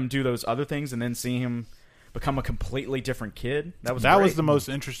 seeing him do those other things and then seeing him become a completely different kid. That was the most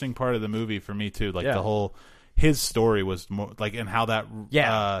interesting part of the movie for me too. Like the whole his story was more like, and how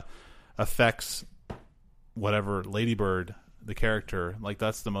that affects whatever Lady Bird, the character. Like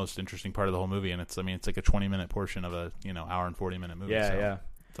that's the most interesting part of the whole movie. And it's like a 20-minute portion of a hour and 40-minute movie. Yeah, so yeah.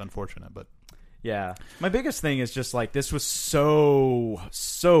 It's unfortunate, but yeah. My biggest thing is just like this was so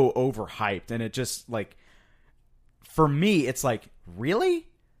overhyped, and it just like for me, it's like really.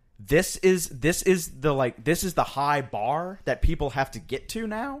 This is the high bar that people have to get to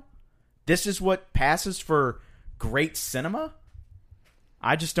now? This is what passes for great cinema?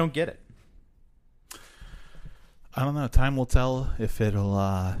 I just don't get it. I don't know. Time will tell if it'll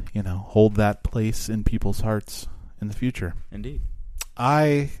hold that place in people's hearts in the future. Indeed.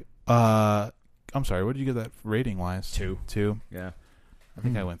 I'm sorry, what did you give that rating wise? 2. Yeah. I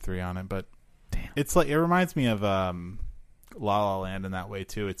think I went 3 on it, but damn. It's like it reminds me of La La Land in that way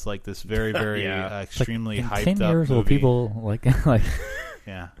too. It's like this very, very extremely like hyped 10 up years movie. Will people like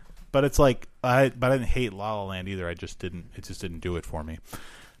yeah, but it's like I didn't hate La La Land either. It just didn't do it for me.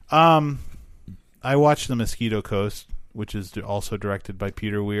 I watched The Mosquito Coast, which is also directed by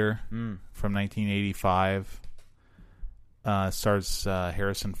Peter Weir from 1985. Stars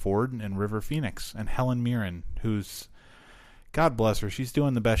Harrison Ford and River Phoenix and Helen Mirren, who's God bless her. She's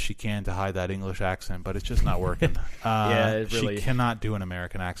doing the best she can to hide that English accent, but it's just not working. Really... She cannot do an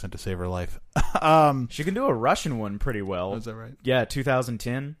American accent to save her life. She can do a Russian one pretty well. Is that right? Yeah,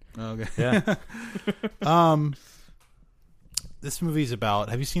 2010. Okay. Yeah. This movie's about.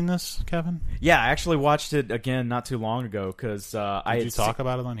 Have you seen this, Kevin? Yeah, I actually watched it again not too long ago because Did you talk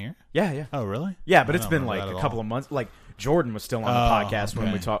about it on here? Yeah. Oh, really? Yeah, but I it's don't been remember like that a at couple all. of months. Like Jordan was still on the podcast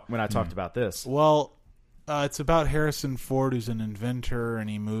when I talked about this. Well, it's about Harrison Ford, who's an inventor, and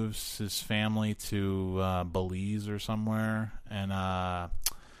he moves his family to Belize or somewhere, and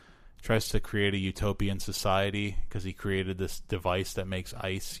tries to create a utopian society because he created this device that makes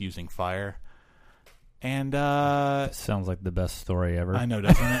ice using fire. And Sounds like the best story ever. I know,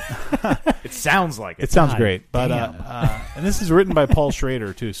 doesn't it? It sounds like it. It sounds God great, but damn. and this is written by Paul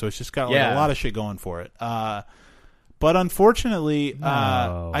Schrader too, so it's just got a lot of shit going for it. But unfortunately,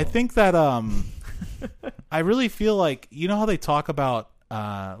 No. I think that I really feel like, you know how they talk about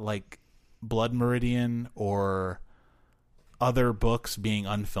like Blood Meridian or other books being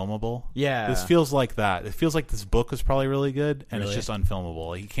unfilmable? Yeah. This feels like that. It feels like this book was probably really good, and Really? it's just unfilmable.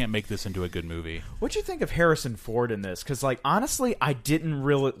 Like, you can't make this into a good movie. What'd you think of Harrison Ford in this? Because, like, honestly, I didn't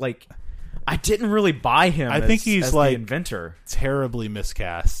really buy him. I think he's as like the inventor. Terribly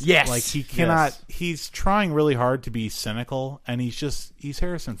miscast. Yes. Like, he cannot. Yes. He's trying really hard to be cynical, and he's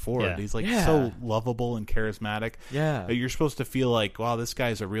Harrison Ford. Yeah. He's like Yeah. so lovable and charismatic. Yeah. You're supposed to feel like, wow, this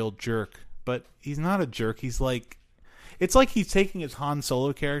guy's a real jerk, but he's not a jerk. He's like, it's like he's taking his Han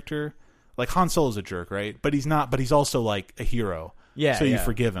Solo character. Like, Han Solo's a jerk, right? But he's not. But he's also like a hero. Yeah. So you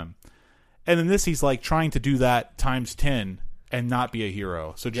forgive him. And in this, he's like trying to do that times 10 and not be a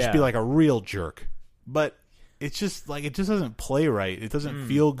hero. So just be like a real jerk. But it's just like, it just doesn't play right. It doesn't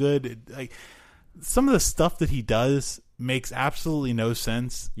feel good. Like, some of the stuff that he does makes absolutely no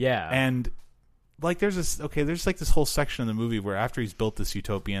sense. Yeah. And like, there's like this whole section in the movie where after he's built this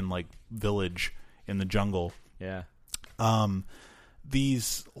utopian like village in the jungle, Yeah.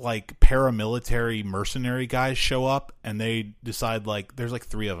 these like paramilitary mercenary guys show up, and they decide, like, there's like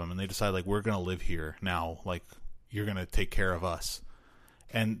 3 of them, and they decide, like, we're gonna live here now, like, you're gonna take care of us,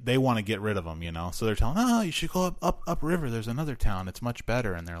 and they want to get rid of them, you know. So they're telling, you should go up river, there's another town, it's much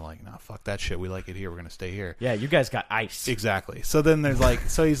better. And they're like, no, fuck that shit, we like it here, we're gonna stay here. Yeah, you guys got ice. Exactly. So then there's like,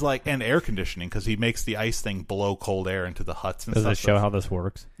 so he's like, and air conditioning, because he makes the ice thing blow cold air into the huts and Does stuff. it show how this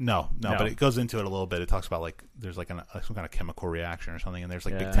works? No, No. but it goes into it a little bit. It talks about, like, there's like some kind of chemical reaction or something, and there's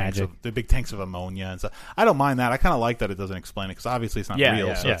like Yeah. big tanks of ammonia and stuff. I don't mind that. I kind of like that it doesn't explain it, because obviously it's not real.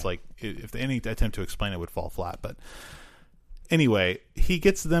 Yeah. So it's like, if any attempt to explain it would fall flat. But anyway, he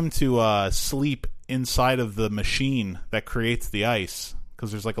gets them to sleep inside of the machine that creates the ice,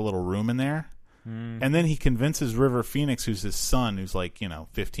 because there's like a little room in there. And then he convinces River Phoenix, who's his son, who's like,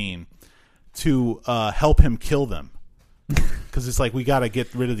 15, to help him kill them. Because it's like, we got to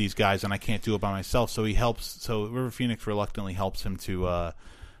get rid of these guys, and I can't do it by myself. So he helps. So River Phoenix reluctantly helps him to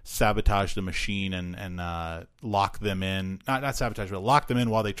sabotage the machine and lock them in. Not sabotage, but lock them in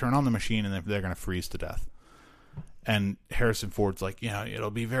while they turn on the machine, and they're going to freeze to death. And Harrison Ford's like,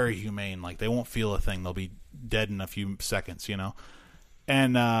 it'll be very humane. Like, they won't feel a thing. They'll be dead in a few seconds,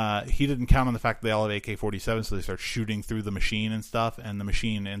 And he didn't count on the fact that they all have AK-47, so they start shooting through the machine and stuff, and the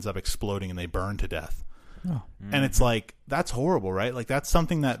machine ends up exploding, and they burn to death. Oh. And it's like, that's horrible, right? Like, that's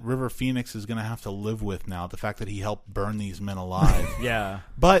something that River Phoenix is going to have to live with now, the fact that he helped burn these men alive. Yeah.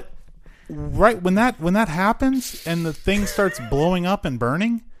 But right when that happens and the thing starts blowing up and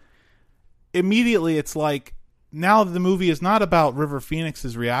burning, immediately it's like, now the movie is not about River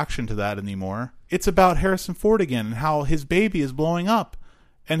Phoenix's reaction to that anymore. It's about Harrison Ford again and how his baby is blowing up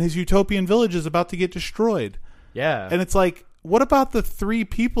and his utopian village is about to get destroyed. Yeah. And it's like, what about the 3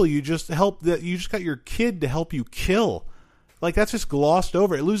 people you just got your kid to help you kill? Like, that's just glossed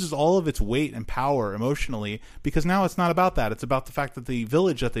over. It loses all of its weight and power emotionally, because now it's not about that. It's about the fact that the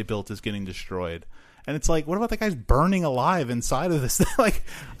village that they built is getting destroyed. And it's like, what about the guys burning alive inside of this? Like,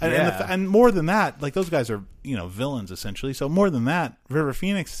 and more than that, like, those guys are, villains essentially. So more than that, River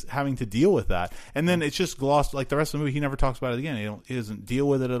Phoenix having to deal with that. And then it's just glossed, like the rest of the movie, he never talks about it again. He doesn't deal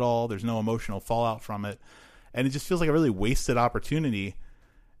with it at all. There's no emotional fallout from it. And it just feels like a really wasted opportunity.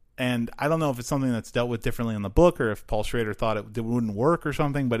 And I don't know if it's something that's dealt with differently in the book, or if Paul Schrader thought it wouldn't work or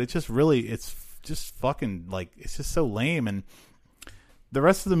something, but it's just fucking, like, it's just so lame. And the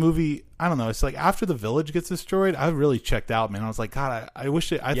rest of the movie, I don't know. It's like, after the village gets destroyed, I really checked out, man. I was like, God, I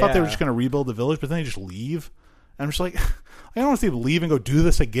wish I thought they were just going to rebuild the village, but then they just leave. And I'm just like, I don't want to see them leave and go do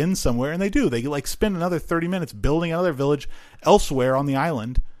this again somewhere. And they do. They like spend another 30 minutes building another village elsewhere on the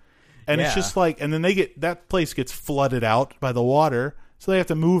island. And it's just like, and then that place gets flooded out by the water. So they have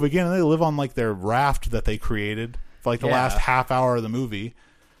to move again, and they live on like their raft that they created. for like the Yeah. last half hour of the movie,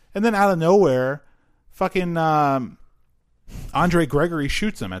 and then out of nowhere, fucking Andre Gregory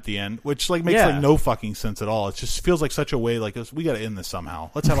shoots him at the end, which like makes Yeah. like no fucking sense at all. It just feels like such a way like we got to end this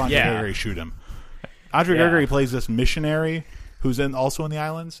somehow. Let's have Andre Yeah. Gregory shoot him. Andre Yeah. Gregory plays this missionary who's also in the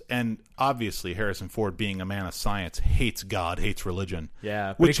islands, and obviously Harrison Ford, being a man of science, hates God, hates religion. Yeah,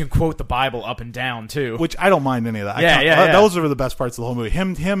 but Which- he can quote the Bible up and down too. Which I don't mind any of that. Yeah, yeah. Those are the best parts of the whole movie.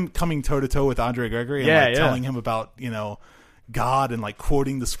 Him coming toe to toe with Andre Gregory and Yeah, like yeah. telling him about God and like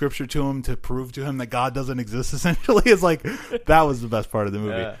quoting the scripture to him to prove to him that God doesn't exist. Essentially, is like that was the best part of the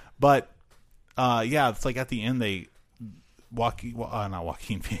movie. Yeah. But it's like at the end not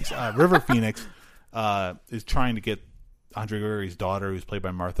Joaquin Phoenix, River Phoenix is trying to get Andre Gregory's daughter, who's played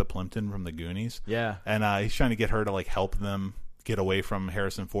by Martha Plimpton from The Goonies. Yeah. And he's trying to get her to like help them get away from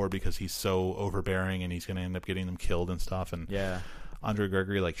Harrison Ford because he's so overbearing and he's going to end up getting them killed and stuff. And Yeah. Andre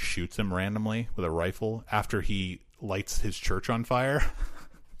Gregory like shoots him randomly with a rifle after he lights his church on fire.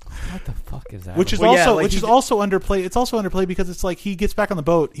 What the fuck is that? Which is Well, yeah, also like which is also underplayed. It's also underplayed because it's like he gets back on the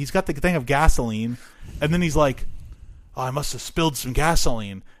boat, he's got the thing of gasoline, and then he's like, "Oh, I must have spilled some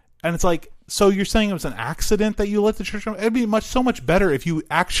gasoline." And it's like, so you're saying it was an accident that you lit the church on? It'd be so much better if you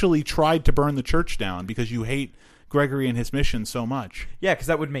actually tried to burn the church down because you hate Gregory and his mission so much. Yeah, because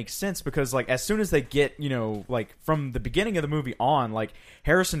that would make sense. Because like as soon as they get, like from the beginning of the movie on, like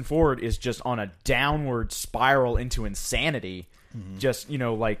Harrison Ford is just on a downward spiral into insanity. Mm-hmm. Just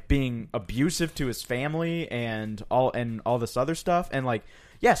like being abusive to his family and all this other stuff, and like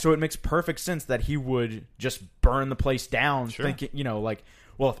so it makes perfect sense that he would just burn the place down, Sure. thinking like,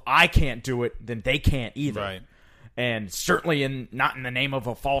 well, if I can't do it, then they can't either, Right. and certainly not in the name of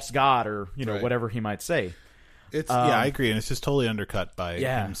a false god or Right. whatever he might say. It's I agree, and it's just totally undercut by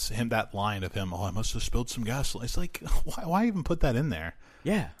Yeah. him that line of him. Oh, I must have spilled some gasoline. It's like, why even put that in there?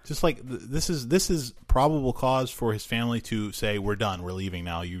 Yeah, Just like this is probable cause for his family to say, "We're done. We're leaving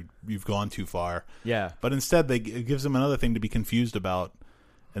now. You've gone too far." yeah. But instead, it gives him another thing to be confused about,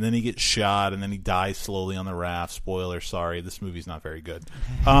 and then he gets shot, and then he dies slowly on the raft. Spoiler, sorry, this movie's not very good.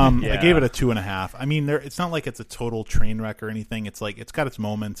 I Yeah. gave it a 2.5. I mean, it's not like it's a total train wreck or anything. It's like it's got its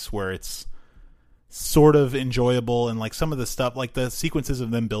moments where it's sort of enjoyable, and like some of the stuff, like the sequences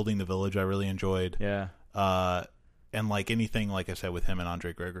of them building the village, I really enjoyed. Yeah. And like anything, like I said, with him and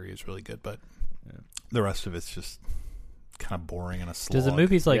Andre Gregory is really good, but the rest of it's just kind of boring and a slog. Does the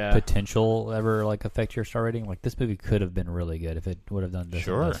movie's Yeah. potential ever affect your star rating? Like this movie could have been really good if it would have done this. and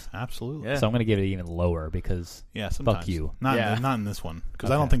Sure, this. absolutely. Yeah. So I'm going to give it even lower because Yeah, sometimes. you. Not Yeah. not in this one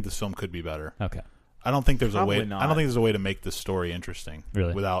because I don't Okay. think this film could be better. okay, I don't think there's Probably a way. not. I don't think there's a way to make this story interesting,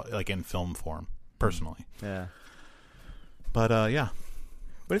 Really? without like in film form. Personally, Yeah. but yeah,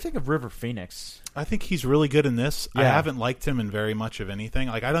 What do you think of River Phoenix? I think he's really good in this. I Yeah. haven't liked him in very much of anything.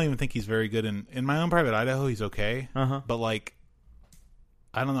 Like I don't even think he's very good in My Own Private Idaho. He's okay, Uh-huh. but like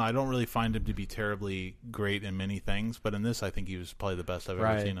I don't know. I don't really find him to be terribly great in many things, but in this, I think he was probably the best I've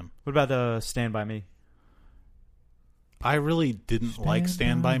ever seen him. What about Stand By Me? I really didn't like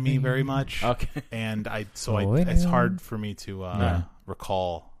Stand By Me very much. Okay. And it's hard for me to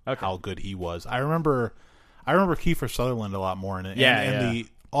recall how good he was. I remember Kiefer Sutherland a lot more in it. And the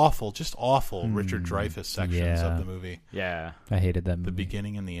awful Richard Dreyfuss sections of the movie. Yeah. I hated that movie. The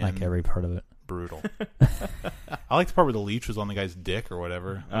beginning and the end. like every part of it. Brutal. I like the part where the leech was on the guy's dick or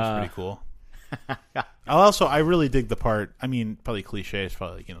whatever. That was pretty cool. I really dig the part. I mean, probably cliche. It's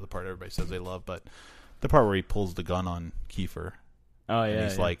probably the part everybody says they love, but the part where he pulls the gun on Kiefer. Oh yeah. And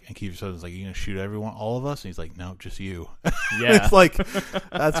he's yeah. like, and Kiefer says, "Like, you gonna shoot everyone, all of us?" And he's like, "No, just you." Yeah. It's like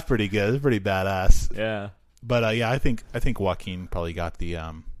that's pretty good. It's pretty badass. Yeah. But I think Joaquin probably got the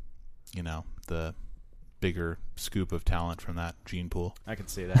the bigger scoop of talent from that gene pool. I can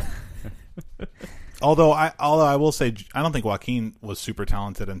see that. Although I will say I don't think Joaquin was super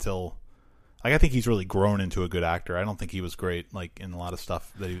talented until I think he's really grown into a good actor. I don't think he was great like in a lot of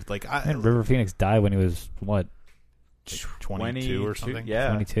stuff that he was like. And River Phoenix died when he was what, 22 or something. Yeah.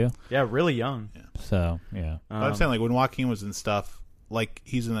 22? Yeah, really young. So yeah, But I'm saying like when Joaquin was in stuff like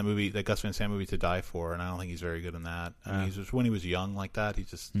he's in that movie, that Gus Van Sant movie To Die For, and I don't think he's very good in that. I mean, he's just when he was young like that, he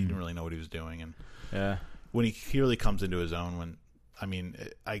didn't really know what he was doing, and Yeah. when he really comes into his own, when I mean,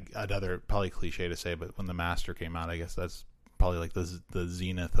 another probably cliche to say, but when The Master came out, I guess that's probably like the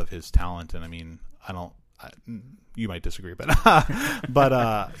zenith of his talent. And I mean, you might disagree, but but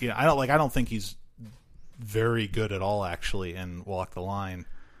I don't think he's very good at all actually in Walk the Line.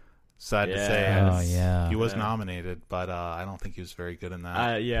 Sad to say, Oh, yeah. he was Yeah. nominated, but I don't think he was very good in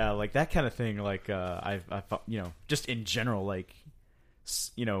that. Yeah, like that kind of thing. Like I just in general, like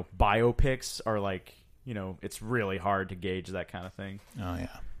biopics are like it's really hard to gauge that kind of thing. Oh yeah,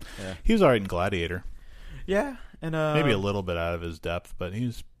 Yeah. he was alright in Gladiator. Yeah, and maybe a little bit out of his depth, but he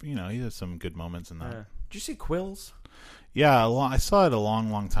has some good moments in that. Did you see Quills? Yeah, I saw it a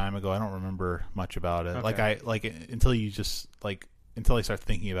long time ago. I don't remember much about it. Okay. Until I start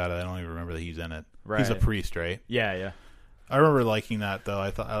thinking about it, I don't even remember that he's in it. Right. He's a priest, right? Yeah. I remember liking that though.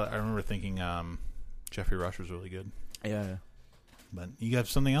 I remember thinking Jeffrey Rush was really good. Yeah. But you have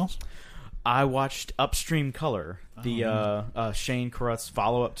something else? I watched Upstream Color, the Shane Carruth's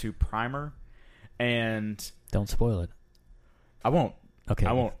follow-up to Primer, and Don't spoil it. I won't. Okay.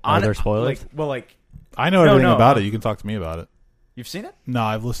 I won't. Are there spoilers? I know everything about it. You can talk to me about it. You've seen it? No,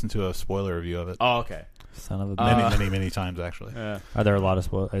 I've listened to a spoiler review of it. Oh, okay. Son of a bitch. Many times actually. Are there a lot of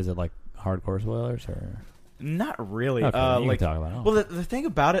spoilers? Is it like hardcore spoilers or? Not really. Okay, you can talk about it. Well, the thing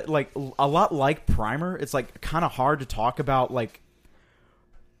about it, like a lot like Primer, it's like kind of hard to talk about. Like,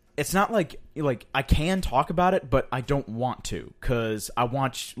 it's not like I can talk about it, but I don't want to because I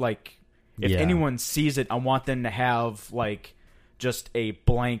want if anyone sees it, I want them to have like just a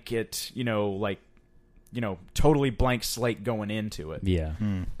blanket, totally blank slate going into it. Yeah.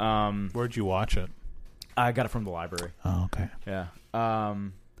 Where'd you watch it? I got it from the library. Oh, okay. Yeah.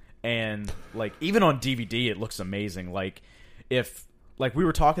 And like even on DVD, it looks amazing. Like if we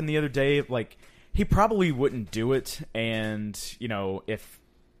were talking the other day, like he probably wouldn't do it, and if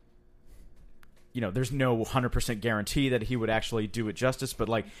there's no 100% guarantee that he would actually do it justice. But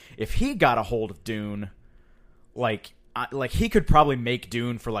like if he got a hold of Dune, like he could probably make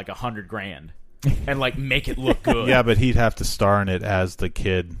Dune for like $100,000 and like make it look good. Yeah, but he'd have to star in it as the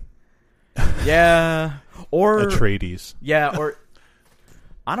kid. Yeah, or Atreides. Yeah, or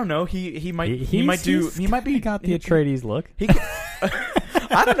I don't know. He might be got the Atreides look.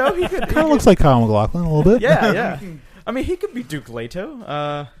 I don't know. He could Kind of looks like Kyle MacLachlan a little bit. Yeah. I mean, he could be Duke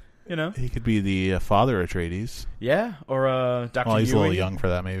Leto. He could be the father Atreides. Yeah, or Dr. Well, he's Ewing. a little young for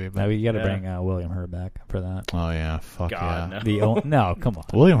that, maybe. But. No, you got to bring William Hurt back for that. Oh yeah, fuck God, yeah. no. No, come on.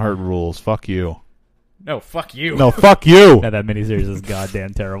 William Hurt rules. Fuck you. No, fuck you. No, fuck you. Yeah, that miniseries is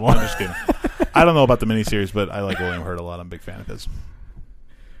goddamn terrible. I'm just kidding. I don't know about the miniseries, but I like William Hurt a lot. I'm a big fan of his.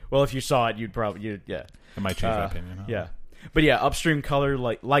 Well, if you saw it, you'd probably yeah. It might change my opinion. Huh? Yeah. But yeah, Upstream Color,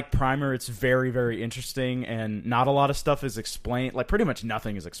 like Primer, it's very, very interesting, and not a lot of stuff is explained. Like, pretty much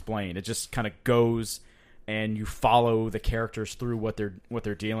nothing is explained. It just kind of goes, and you follow the characters through what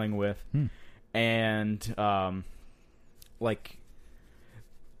they're dealing with. And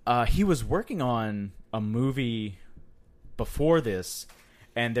he was working on a movie before this,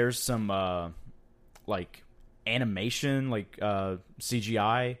 and there's some animation,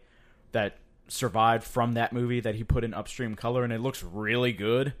 CGI that survived from that movie that he put in Upstream Color, and it looks really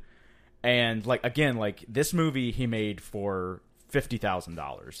good. And this movie he made for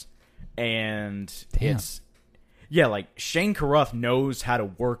 $50,000, and damn. Shane Carruth knows how to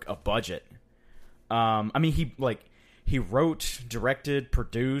work a budget. I mean, he wrote, directed,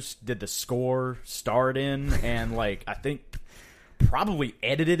 produced, did the score, starred in, and I think probably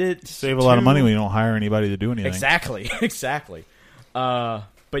edited it. Save a lot of money when you don't hire anybody to do anything. Exactly.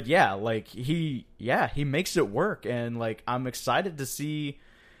 But he makes it work, and I'm excited to see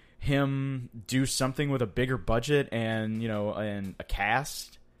him do something with a bigger budget and and a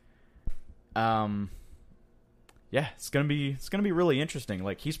cast. It's gonna be really interesting.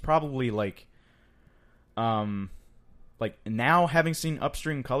 He's probably now, having seen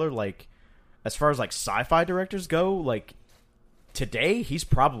Upstream Color, as far as sci-fi directors go, today he's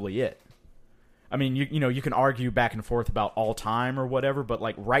probably it. I mean, you can argue back and forth about all time or whatever, but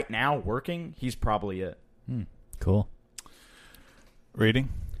right now working, he's probably it. Cool. Rating?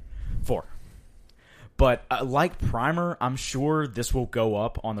 4. But like Primer, I'm sure this will go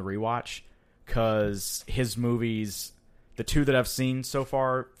up on the rewatch because his movies, the two that I've seen so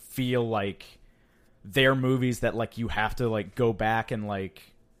far, feel like they're movies that you have to go back and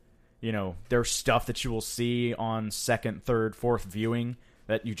there's stuff that you will see on second, third, fourth viewing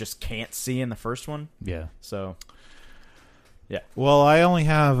that you just can't see in the first one. Yeah. So, yeah. Well, I only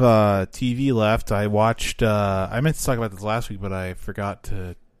have TV left. I watched... I meant to talk about this last week, but I forgot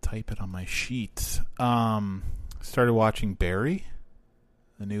to type it on my sheet. Started watching Barry,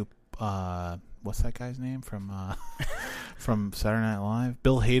 the new... what's that guy's name from from Saturday Night Live?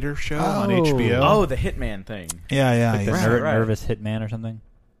 Bill Hader show on HBO. Oh, the Hitman thing. Yeah. Like the he's- nervous hitman or something?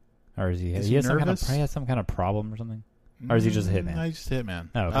 Or is he... Is he he has nervous? he has some kind of problem or something? Or is he just a hitman? No, he's just a hitman.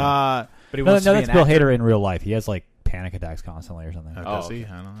 Oh, okay. But he No, wants to be that's an Bill actor. Hader in real life. He has panic attacks constantly or something. Does Oh, he?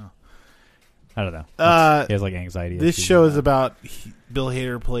 okay. I don't know. I don't know. He has anxiety. This issues show and is that. about Bill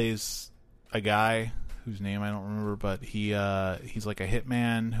Hader plays a guy whose name I don't remember, but he's like a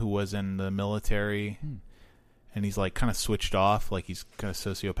hitman who was in the military, and he's like kind of switched off, like he's kind of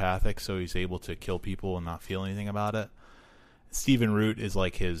sociopathic, so he's able to kill people and not feel anything about it. Stephen Root is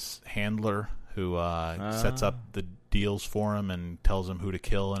like his handler who sets up the deals for him and tells him who to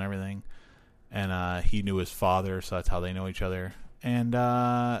kill and everything. And he knew his father, so that's how they know each other. And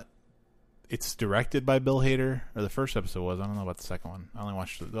it's directed by Bill Hader, or the first episode was. I don't know about the second one. I only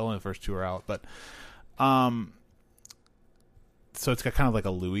watched the first two are out, but so it's got kind of like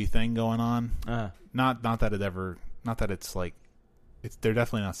a Louis thing going on. Not that it's like they're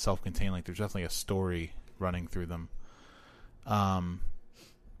definitely not self-contained. Like there's definitely a story running through them.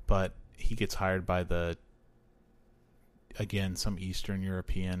 But he gets hired by some Eastern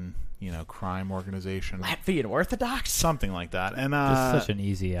European, crime organization, Latvian Orthodox, something like that. And just such an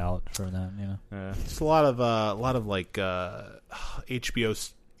easy out for them, Just a lot of like HBO,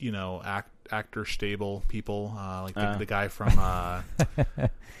 actor stable people, like the guy from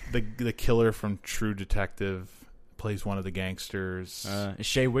the killer from True Detective plays one of the gangsters. Is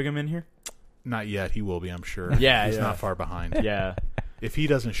Shea Wiggum in here? Not yet. He will be, I'm sure. Yeah, he's not far behind. Yeah. If he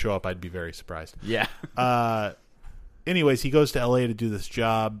doesn't show up, I'd be very surprised. Yeah. Anyways, he goes to LA to do this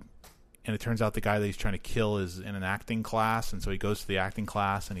job, and it turns out the guy that he's trying to kill is in an acting class, and so he goes to the acting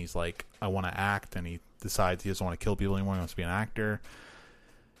class, and he's like, I want to act, and he decides he doesn't want to kill people anymore, he wants to be an actor.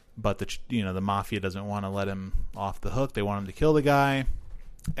 But the mafia doesn't want to let him off the hook. They want him to kill the guy,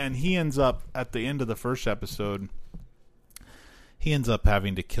 and he ends up, at the end of the first episode, he ends up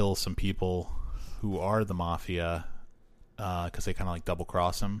having to kill some people who are the mafia, because they kind of like double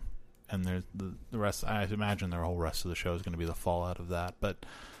cross him, and there's the rest. I imagine the whole rest of the show is going to be the fallout of that. But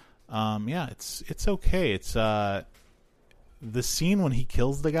it's okay. It's the scene when he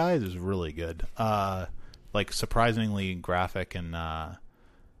kills the guys is really good. Like surprisingly graphic and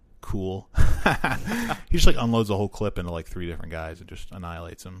cool. He just like unloads a whole clip into like 3 different guys and just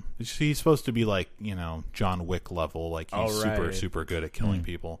annihilates them. He's supposed to be like John Wick level, like he's super good at killing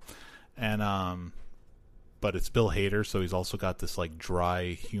people, and but it's Bill Hader, so he's also got this like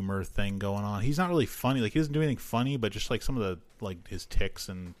dry humor thing going on. He's not really funny, like he doesn't do anything funny, but just like some of the like his tics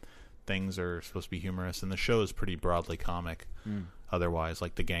and things are supposed to be humorous, and the show is pretty broadly comic. Otherwise,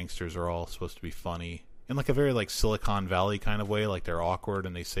 like the gangsters are all supposed to be funny in like a very like Silicon Valley kind of way, like they're awkward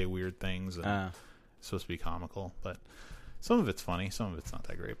and they say weird things, and it's supposed to be comical, but some of it's funny, some of it's not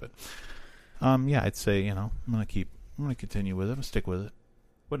that great. But I'd say I'm gonna continue with it. I'm gonna stick with it.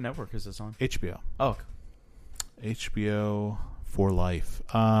 What network is this on? HBO. Oh, HBO for life.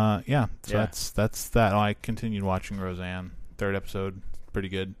 That's that. I continued watching Roseanne. 3rd episode, pretty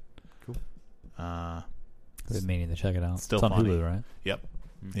good. Cool. I've been meaning to check it out. Still it's on funny. Hulu, right?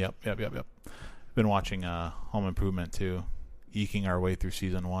 Yep. Been watching Home Improvement too, eking our way through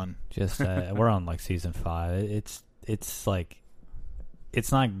season 1. Just we're on like season 5. It's like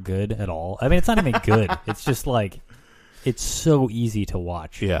it's not good at all. I mean, it's not even good. It's just like it's so easy to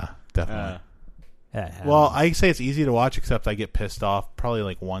watch. Yeah, definitely. Well, I say it's easy to watch, except I get pissed off probably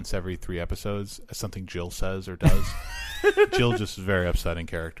like once every 3 episodes at something Jill says or does. Jill just is a very upsetting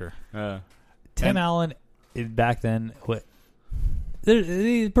character. Tim Allen, back then,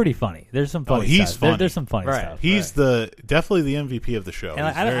 he's pretty funny. There's some funny he's stuff. funny. There's some funny stuff. He's definitely the MVP of the show. And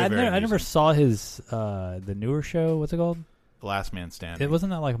I never saw his the newer show. What's it called? Last Man Standing. It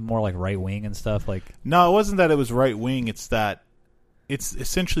wasn't that like more like right wing and stuff. Like no, it wasn't that it was right wing. It's that. It's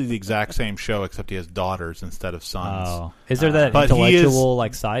essentially the exact same show, except he has daughters instead of sons. Oh, is there that but intellectual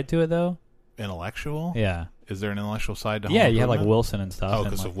like side to it though? Intellectual? Yeah. Is there an intellectual side to Home Yeah, you have Improvement? like Wilson and stuff. Oh,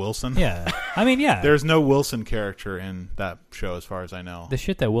 because of Wilson? Yeah. I mean, yeah. There's no Wilson character in that show, as far as I know. The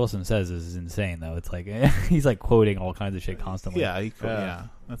shit that Wilson says is insane, though. It's like he's like quoting all kinds of shit constantly. Yeah,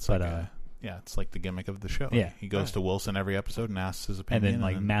 that's but, like it's like the gimmick of the show. Yeah, he goes to Wilson every episode and asks his opinion, and then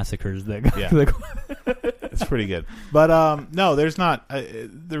like massacres the. It's pretty good. But no, there's not.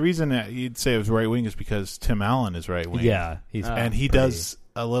 The reason that you'd say it was right wing is because Tim Allen is right wing. Yeah, and he does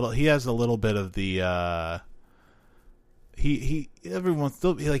a little. He has a little bit of the. Everyone's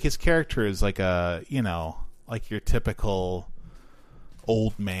still like his character is like a like your typical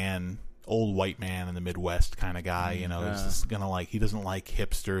old white man in the Midwest kind of guy. He's just gonna like he doesn't like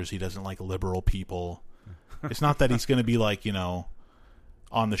hipsters. He doesn't like liberal people. It's not that he's gonna be like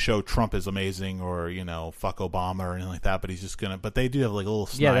on the show Trump is amazing or fuck Obama or anything like that. But he's just gonna. But they do have like little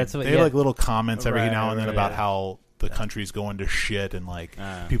have like little comments every now and then about how the country's going to shit and like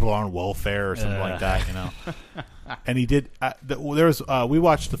people are on welfare or something like that. And he did. There was. We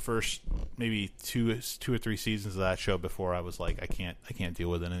watched the first maybe two or three seasons of that show before I was like, I can't deal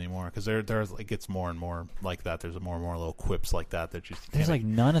with it anymore because there's it gets more and more like that. There's more and more little quips like that that just there's like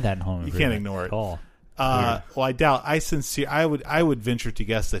none of that in Home Improvement. You can't ignore it at all. Well, I doubt. I would venture to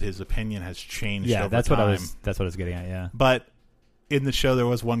guess that his opinion has changed. Yeah, over that's time. what I was getting at. Yeah, But in the show, there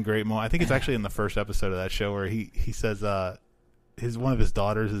was one great moment. I think it's actually in the first episode of that show where he says one of his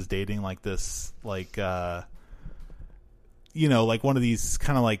daughters is dating like this like like one of these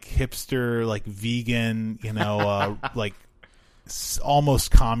kind of like hipster like vegan like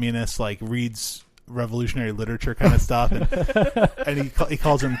almost communist, like reads revolutionary literature kind of stuff, and he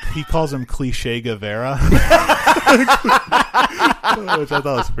calls him Cliche Guevara, which I thought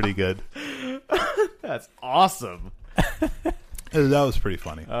was pretty good. That's awesome. That was pretty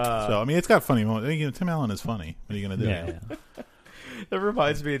funny. So I mean, it's got funny moments. I mean, Tim Allen is funny. What are you gonna do? yeah. That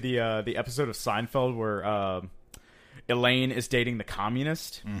reminds me of the episode of Seinfeld where Elaine is dating the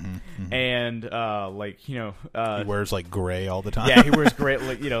communist, and He wears like gray all the time. yeah, he wears great,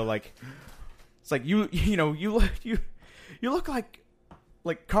 like it's like you look like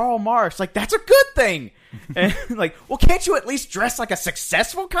Karl Marx. Like, that's a good thing. And like, well, can't you at least dress like a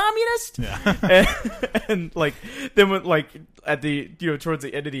successful communist? Yeah. and like, then when, like, at the towards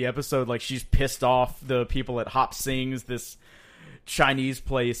the end of the episode, like, she's pissed off the people at Hop Sings, this Chinese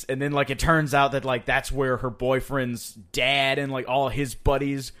place, and then like it turns out that like that's where her boyfriend's dad and like all his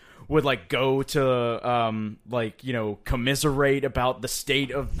buddies would like go to commiserate about the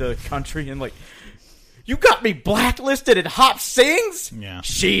state of the country, and like, you got me blacklisted at Hop Sings? Yeah.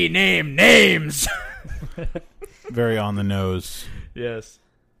 She named names. Very on the nose. Yes.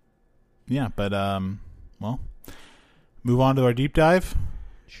 Yeah, but well, move on to our deep dive.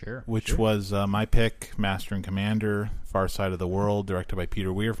 Sure. Which was my pick, Master and Commander, Far Side of the World, directed by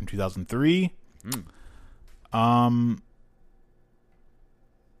Peter Weir from 2003. I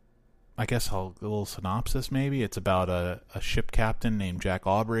guess a little synopsis maybe. It's about a ship captain named Jack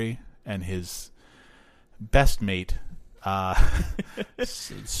Aubrey and his best mate,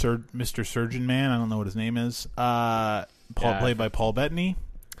 Mr. Surgeon Man. I don't know what his name is. Played by Paul Bettany.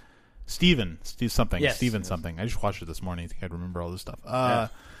 Steve something. Yes. Steven something. I just watched it this morning. I think I'd remember all this stuff.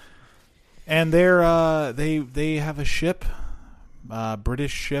 And they have a ship,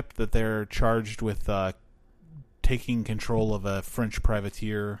 British ship, that they're charged with taking control of a French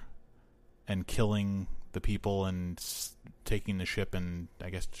privateer and killing the people and taking the ship and I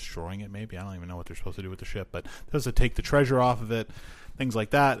guess destroying it. Maybe I don't even know what they're supposed to do with the ship, but those to take the treasure off of it, things like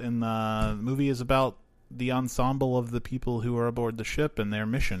that. And the movie is about the ensemble of the people who are aboard the ship and their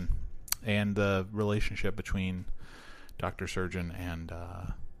mission, and the relationship between Dr. Surgeon and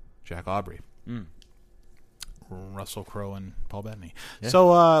Jack Aubrey. Russell Crowe and Paul Bettany. Yeah.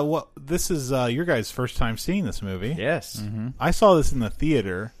 So this is your guys' first time seeing this movie. Yes. Mm-hmm. I saw this in the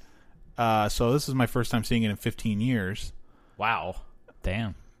theater, so this is my first time seeing it in 15 years. Wow.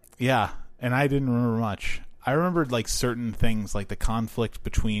 Damn. Yeah, and I didn't remember much. I remembered like certain things, like the conflict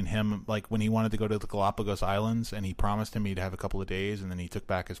between him, like when he wanted to go to the Galapagos Islands and he promised him he'd have a couple of days and then he took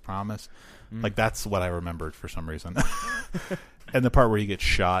back his promise. Like that's what I remembered for some reason. And the part where he gets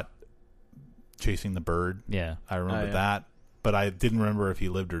shot chasing the bird. Yeah. I remember that, but I didn't remember if he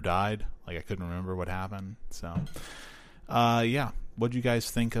lived or died. Like I couldn't remember what happened. So, yeah. What'd you guys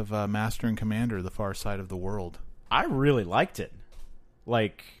think of Master and Commander, The Far Side of the World? I really liked it.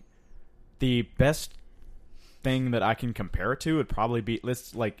 Like, the best thing that I can compare it to would probably be,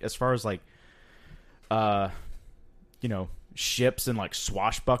 as far as like, ships and like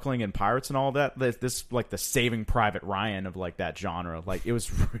swashbuckling and pirates and all that. This like the Saving Private Ryan of like that genre. Like it was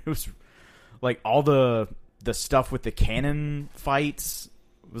like all the stuff with the cannon fights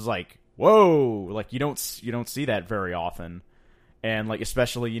was like, whoa! Like you don't see that very often, and like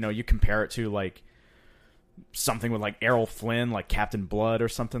especially you compare it to like something with like Errol Flynn, like Captain Blood or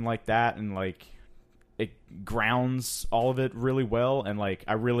something like that, and like it grounds all of it really well. And like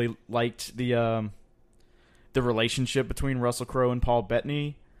I really liked the relationship between Russell Crowe and Paul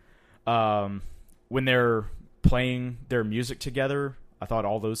Bettany when they're playing their music together. I thought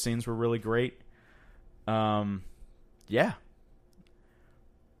all those scenes were really great. Yeah.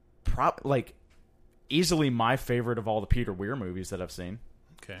 Like easily my favorite of all the Peter Weir movies that I've seen.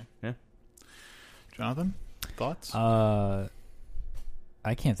 Okay. Yeah. Jonathan, thoughts? I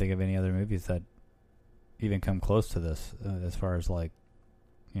can't think of any other movies that even come close to this as far as like,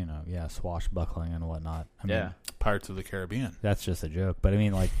 swashbuckling and whatnot. I mean, Pirates of the Caribbean. That's just a joke. But I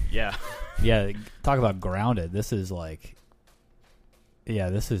mean, like, yeah, talk about grounded. This is like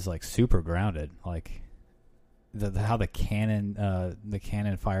super grounded. Like how the cannon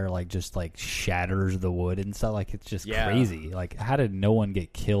fire like just like shatters the wood and stuff. Like it's just crazy. Like how did no one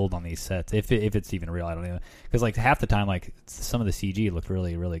get killed on these sets? If it's even real, I don't know. Because like half the time, like some of the CG looked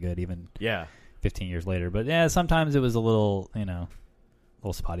really really good. Even 15 years later. But yeah, sometimes it was a little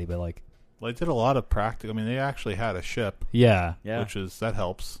little spotty. But like Well, they did a lot of practical. I mean, they actually had a ship, Yeah. that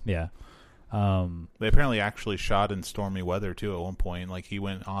helps. Yeah. They apparently actually shot in stormy weather too. At one point, like he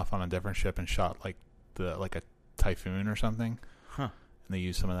went off on a different ship and shot like a typhoon or something. Huh. And they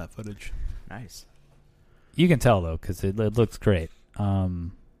used some of that footage. Nice. You can tell though, because it looks great. Yeah,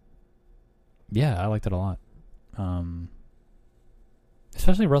 I liked it a lot.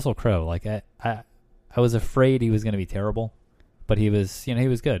 Especially Russell Crowe. Like I was afraid he was going to be terrible, but he was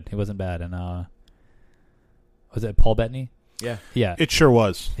good. He wasn't bad. And was it Paul Bettany? Yeah. Yeah. It sure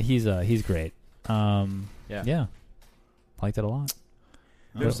was. He's great. Yeah. Yeah. Liked it a lot.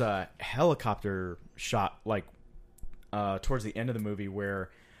 There's a helicopter shot like towards the end of the movie where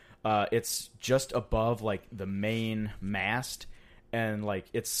it's just above like the main mast, and like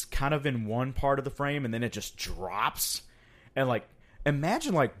it's kind of in one part of the frame and then it just drops. And like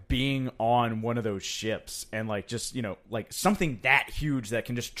imagine like being on one of those ships and like just, like something that huge that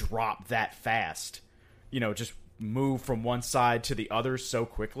can just drop that fast. Just move from one side to the other so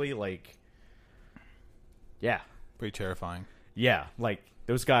quickly, like yeah. Pretty terrifying. Yeah, like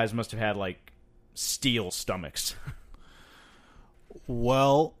those guys must have had like steel stomachs.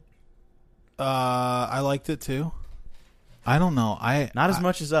 Well, I liked it too. I don't know. Not as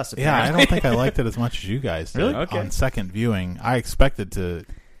much as us, Yeah, apparently. I don't think I liked it as much as you guys did. Really? Okay. On second viewing, I expected to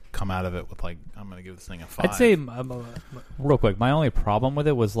come out of it with like, I'm going to give this thing a 5. I'd say, real quick, my only problem with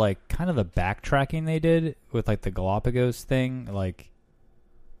it was like kind of the backtracking they did with like the Galapagos thing. Like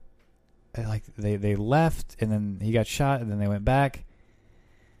they left and then he got shot and then they went back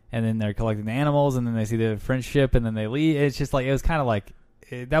and then they're collecting the animals and then they see the French ship and then they leave. It's just like, it was kind of like,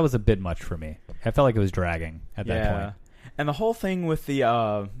 that was a bit much for me. I felt like it was dragging at that point. And the whole thing with the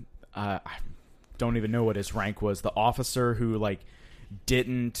I don't even know what his rank was. The officer who like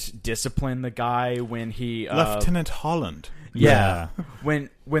didn't discipline the guy when he Lieutenant Holland. Yeah. when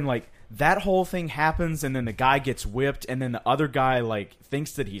like that whole thing happens and then the guy gets whipped and then the other guy like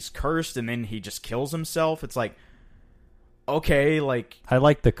thinks that he's cursed and then he just kills himself. It's like, okay, like I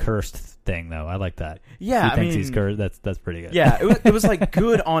like the cursed thing though. I like that. Yeah, he thinks he's cursed. That's pretty good. Yeah, it was like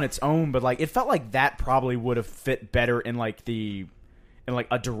good on its own, but like it felt like that probably would have fit better in like a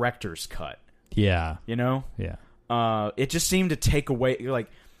director's cut. Yeah. Yeah. It just seemed to take away like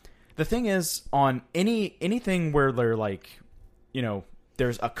the thing is on anything where they're like,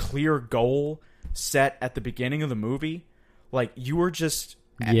 there's a clear goal set at the beginning of the movie, like you were just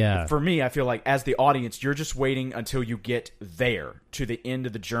for me, I feel like as the audience, you're just waiting until you get there to the end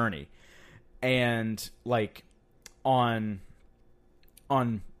of the journey. And like on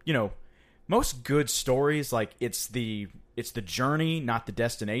most good stories, like it's the journey, not the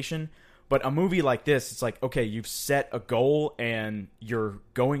destination. But a movie like this, it's like, okay, you've set a goal and you're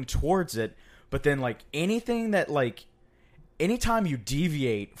going towards it, but then like anything that like anytime you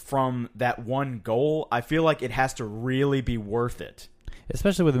deviate from that one goal, I feel like it has to really be worth it.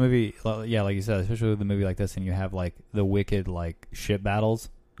 Especially with a movie, yeah, like you said, especially with a movie like this, and you have like the wicked like ship battles.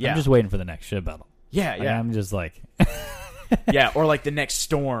 Yeah. I'm just waiting for the next ship battle. Yeah, like, yeah. I'm just like, yeah, or like the next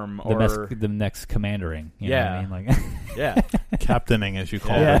storm, or the next commandering. You know what I mean? Like, yeah, captaining as you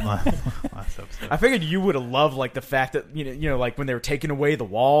called it last episode. I figured you would have loved like the fact that like when they were taking away the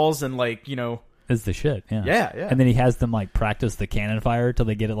walls and like it's the shit. Yeah, yeah, yeah. And then he has them like practice the cannon fire till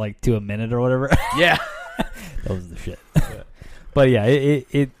they get it like to a minute or whatever. Yeah, that was the shit. But yeah,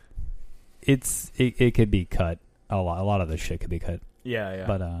 it could be cut a lot. A lot of the shit could be cut. Yeah, yeah.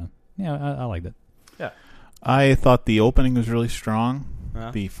 But I liked it. Yeah, I thought the opening was really strong.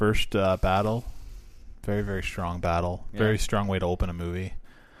 The first battle, very very strong battle. Yeah. Very strong way to open a movie.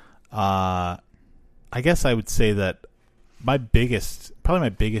 I guess I would say that my biggest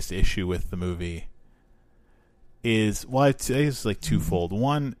issue with the movie is it's like twofold.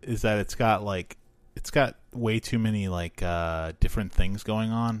 One is that it's got way too many like different things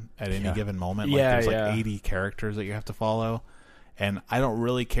going on at any given moment. Like there's like 80 characters that you have to follow, and I don't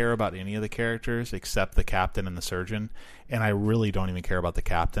really care about any of the characters except the captain and the surgeon, and I really don't even care about the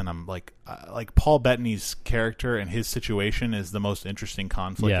captain. I'm like Paul Bettany's character and his situation is the most interesting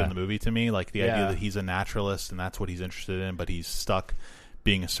conflict in the movie to me. Like the idea that he's a naturalist and that's what he's interested in, but he's stuck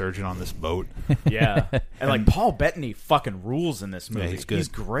being a surgeon on this boat. Yeah, and like Paul Bettany fucking rules in this movie. Yeah, he's good. He's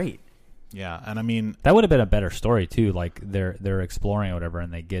great. Yeah, and I mean that would have been a better story too. Like they're exploring or whatever,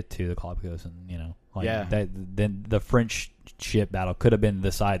 and they get to the Galapagos, and then the French ship battle could have been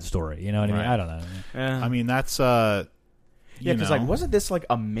the side story. You know what I mean? I don't know. I mean that's because like wasn't this like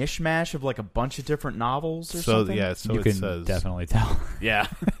a mishmash of like a bunch of different novels or something? Yeah, so you it can says. Definitely tell. Yeah,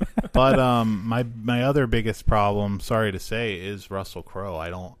 but my other biggest problem, sorry to say, is Russell Crowe. I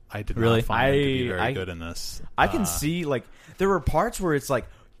did not find him to be very good in this. I can see like there were parts where it's like,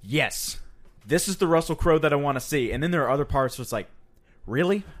 yes, this is the Russell Crowe that I want to see. And then there are other parts where it's like,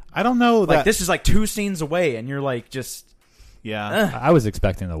 really? I don't know that Like, this is like 2 scenes away, and you're like, just... Yeah. I was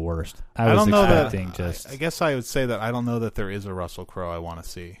expecting the worst. I don't was know expecting that. just. I guess I would say that I don't know that there is a Russell Crowe I want to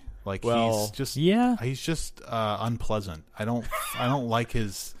see. Like Well, he's just he's just unpleasant. I don't like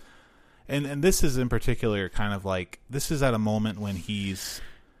his and this is in particular kind of like this is at a moment when his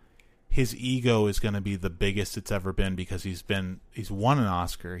ego is going to be the biggest it's ever been because he's won an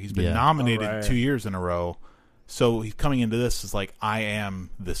Oscar. He's been nominated 2 years in a row. So he's coming into this is like, I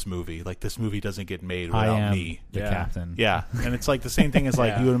am this movie. Like, this movie doesn't get made without me. The captain. Yeah, and it's like the same thing as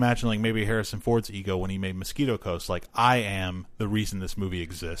like you would imagine like maybe Harrison Ford's ego when he made Mosquito Coast. Like, I am the reason this movie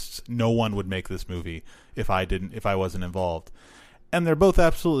exists. No one would make this movie if I wasn't involved. And they're both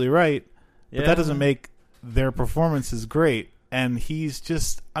absolutely right, but that doesn't make their performances great. And he's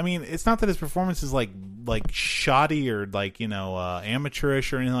just, I mean, it's not that his performance is like shoddy or like,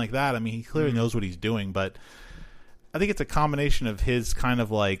 amateurish or anything like that. I mean, he clearly knows what he's doing, but I think it's a combination of his kind of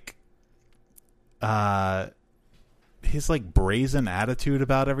like his like brazen attitude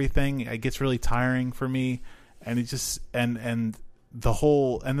about everything. It gets really tiring for me, and it just and the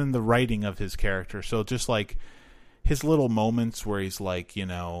whole and then the writing of his character. So just like his little moments where he's like,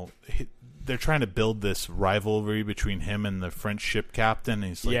 they're trying to build this rivalry between him and the French ship captain. And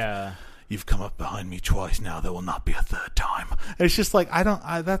he's like, you've come up behind me twice now. There will not be a third time. And it's just like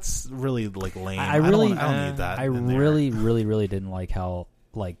that's really like lame. I don't need that. I really didn't like how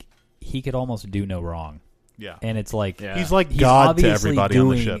like he could almost do no wrong. Yeah, and it's like he's like God to everybody on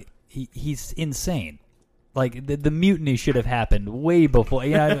the ship. He's insane. Like the mutiny should have happened way before.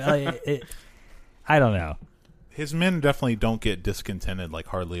 I don't know. His men definitely don't get discontented like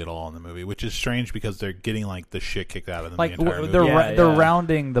hardly at all in the movie, which is strange because they're getting like the shit kicked out of them like the entire movie. They're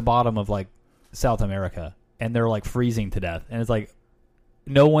rounding the bottom of like South America and they're like freezing to death, and it's like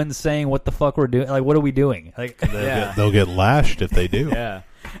no one's saying what the fuck we're doing. Like, what are we doing? Like, they'll get lashed if they do. Yeah,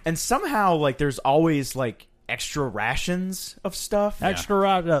 and somehow like there's always like extra rations of stuff. That was extra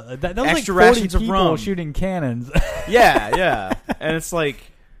like 40 rations of people rum shooting cannons. yeah, and it's like.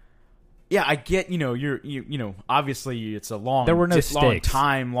 Yeah, I get, you're obviously it's a long, there were no long stakes.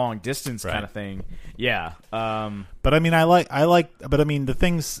 time, long distance kind of thing. Yeah. But I mean, but I mean, the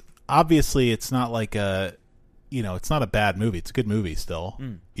things, obviously it's not like it's not a bad movie. It's a good movie still,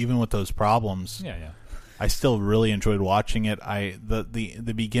 even with those problems. Yeah. I still really enjoyed watching it.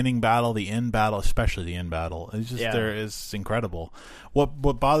 The beginning battle, the end battle, especially the end battle, it's just it's incredible. What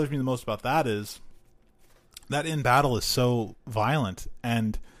bothers me the most about that is that end battle is so violent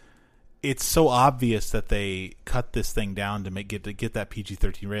and it's so obvious that they cut this thing down to get that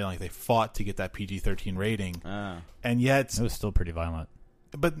PG-13 rating. Like they fought to get that PG-13 rating, and yet it was still pretty violent.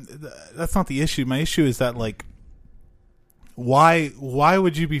 But that's not the issue. My issue is that like, why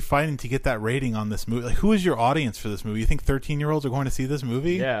would you be fighting to get that rating on this movie? Like, who is your audience for this movie? You think 13-year-olds are going to see this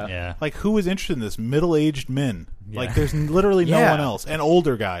movie? Yeah. Like, who is interested in this? Middle-aged men. Yeah. Like, there's literally no one else, and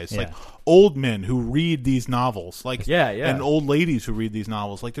older guys. Like old men who read these novels. Like, and old ladies who read these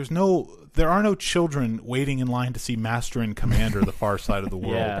novels. Like, there are no children waiting in line to see Master and Commander: The Far Side of the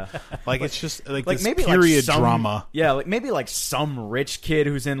World. Yeah. Like, it's just like this maybe period like drama. Yeah, like maybe like some rich kid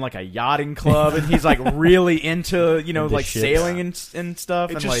who's in like a yachting club and he's like really into like ships. sailing and stuff.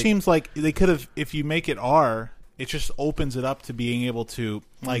 It and just like, seems like they could have, if you make it R, it just opens it up to being able to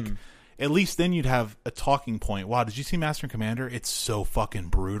like. At least then you'd have a talking point. Wow, did you see Master and Commander? It's so fucking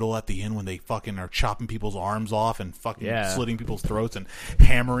brutal at the end when they fucking are chopping people's arms off and fucking slitting people's throats and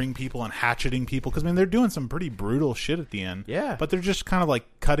hammering people and hatcheting people. Because, I mean, they're doing some pretty brutal shit at the end. Yeah. But they're just kind of like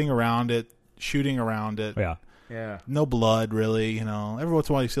cutting around it, shooting around it. Yeah. No blood, really. Every once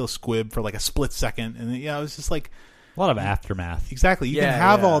in a while you see a squib for like a split second. And, it's just like... A lot of aftermath. Exactly. You can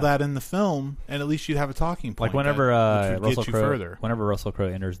have all that in the film, and at least you'd have a talking point. Like whenever Russell Crowe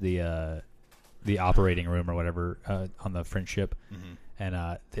enters the operating room or whatever on the French ship,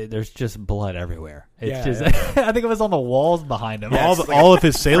 and there's just blood everywhere. It's just I think it was on the walls behind him. All of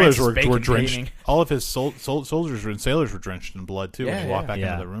his sailors were drenched. Painting. All of his soldiers and sailors were drenched in blood too when he walked back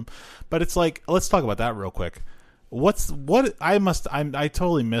into the room. But it's like, let's talk about that real quick. I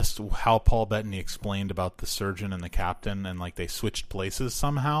totally missed how Paul Bettany explained about the surgeon and the captain, and like they switched places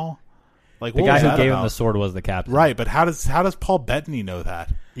somehow. Like the guy who gave him the sword was the captain, right? But how does Paul Bettany know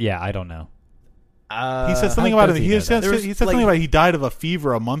that? Yeah, I don't know. He said something about it. He said something about he died of a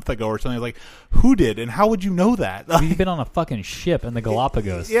fever a month ago or something. Like, who did, and how would you know that? He's been on a fucking ship in the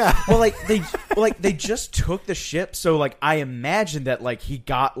Galapagos. Yeah. Well, they just took the ship, so like I imagine that like he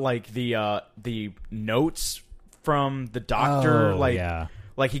got like the notes from the doctor, like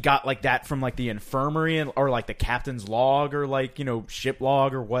like he got like that from like the infirmary or like the captain's log or like ship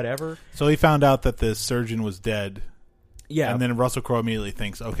log or whatever. So he found out that the surgeon was dead. Yeah, and then Russell Crowe immediately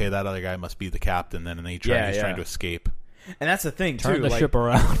thinks, okay, that other guy must be the captain. Then and then he's trying to escape. And that's the thing Turn too. the like, ship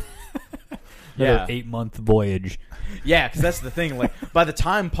around. Yeah, 8-month voyage. Yeah, because that's the thing. Like, by the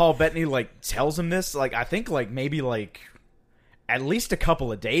time Paul Bettany like tells him this, like I think like maybe like at least a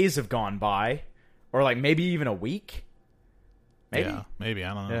couple of days have gone by, or like maybe even a week. Maybe. Yeah, maybe,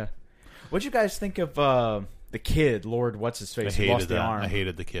 I don't know. Yeah. What'd you guys think of the kid, Lord what's his face? I who lost hated the that. arm. I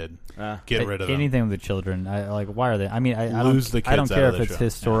hated the kid. Get rid of him. Anything with the children. I like. Why are they? I mean, I Lose don't. the kids I don't out care of if the it's show.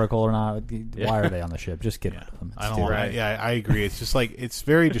 historical or not. Why are they on the ship? Just get rid of them. I don't Stupid. want. Yeah, I agree. It's just like it's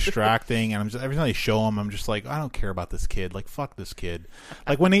very distracting, and I'm just every time they show him, I'm just like, I don't care about this kid. Like, fuck this kid.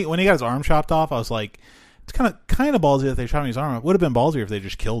 Like when he got his arm chopped off, I was like, it's kind of ballsy that they shot his arm. It would have been ballsier if they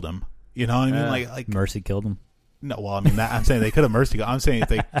just killed him. You know what I mean? Like Mercy killed him. No, well, I mean that I'm saying they could have mercy. I'm saying if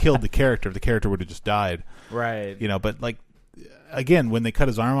they killed the character would have just died. Right. But like again, when they cut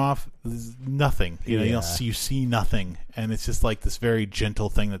his arm off, there's nothing. You see nothing, and it's just like this very gentle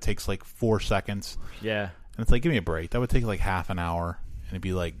thing that takes like 4 seconds. Yeah. And it's like, give me a break. That would take like half an hour, and it'd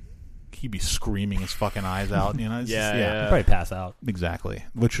be like he'd be screaming his fucking eyes out. It's Yeah, just, yeah. He'd probably pass out. Exactly,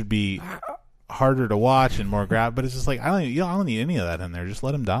 which would be harder to watch and more grab. But it's just like I don't need any of that in there. Just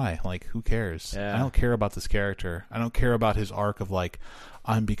let him die. Like, who cares? Yeah. I don't care about this character. I don't care about his arc of like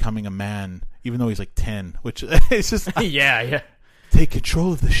I'm becoming a man, even though he's like 10. Which it's just yeah. Take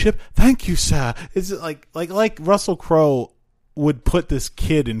control of the ship. Thank you, sir. It's like Russell Crowe would put this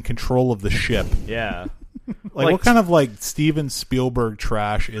kid in control of the ship. Yeah. Like what kind of like Steven Spielberg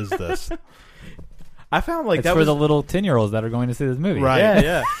trash is this? I found like It's that for was the little 10-year-olds that are going to see this movie. Right.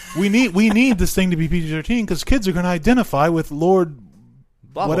 Yeah. we need this thing to be PG-13 because kids are going to identify with Lord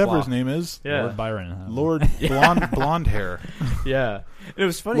Blah, blah, whatever blah. his name is. Yeah. Lord Byron. Lord blonde hair. Yeah. It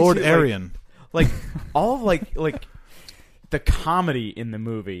was funny. Lord too, Aryan. Like all of like the comedy in the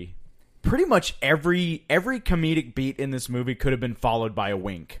movie. Pretty much every comedic beat in this movie could have been followed by a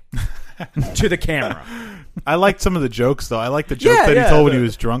wink to the camera. I liked some of the jokes though. I liked the joke that he told when he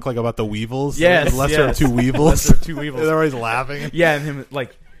was drunk, like about the weevils. Yes, The lesser of two weevils. Lesser of two weevils. They're always laughing. Yeah, and him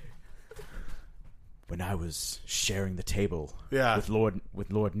like when I was sharing the table with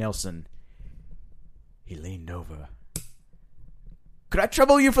Lord Nelson, he leaned over. Could I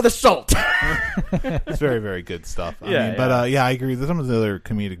trouble you for the salt? It's very, very good stuff. I agree. Some of the other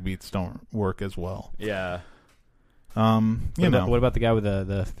comedic beats don't work as well. Yeah. What about the guy with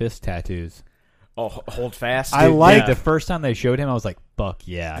the fist tattoos? Oh, hold fast. I like the first time they showed him, I was like, "Fuck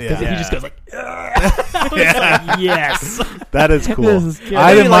yeah!" Because Yeah. he just goes like, I was like, "Yes, that is cool. This is good. I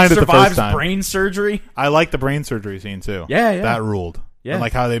And didn't he, mind it the survives first time. brain surgery. I like the brain surgery scene too. Yeah, yeah. That ruled. Yeah. And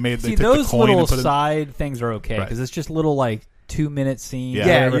like how they made See, they took those the coin little and put it. side things are okay Right. because it's just little like 2-minute scenes. Yeah.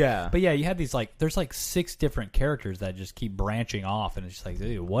 or whatever. Yeah. But yeah, you have these like there's like 6 different characters that just keep branching off, and it's just like,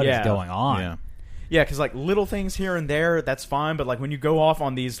 dude, what is going on? Yeah. Yeah, because like little things here and there, that's fine. But like when you go off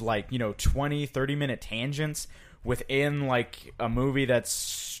on these like 20, 30-minute tangents within like a movie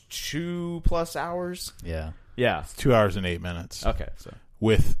that's 2+ hours. Yeah. Yeah. 2 hours and 8 minutes. Okay. So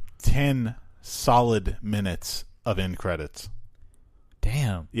With 10 solid minutes of end credits.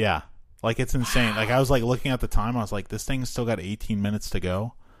 Damn. Yeah. Like it's insane. Like I was like looking at the time, I was like, this thing's still got 18 minutes to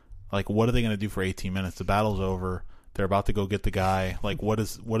go. Like what are they going to do for 18 minutes? The battle's over. They're about to go get the guy. Like what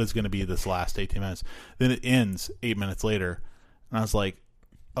is going to be this last 18 minutes? Then it ends 8 minutes later. And I was like,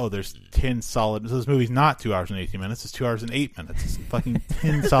 oh, there's 10 solid. So this movie's not 2 hours and 18 minutes. It's 2 hours and 8 minutes. It's fucking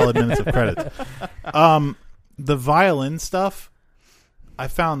 10 solid minutes of credits. The violin stuff, I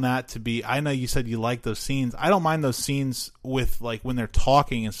found that to be. I know you said you like those scenes. I don't mind those scenes with like when they're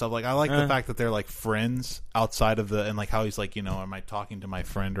talking and stuff. Like I like the fact that they're like friends outside of and like how he's like, am I talking to my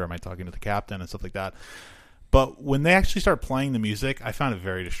friend or am I talking to the captain and stuff like that. But when they actually start playing the music, I found it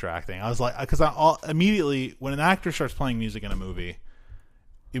very distracting. I was like, because immediately when an actor starts playing music in a movie,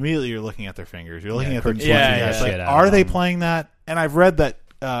 immediately you're looking at their fingers. You're looking at their yeah. Like, are they playing that? And I've read that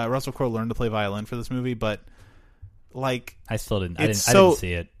Russell Crowe learned to play violin for this movie, but like I still didn't. I didn't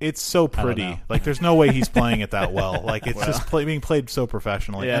see it. It's so pretty. know. Like there's no way he's playing it that well. Like it's just being played so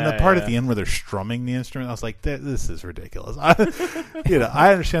professionally. Yeah, and the part yeah. at the end where they're strumming the instrument, I was like, this is ridiculous. I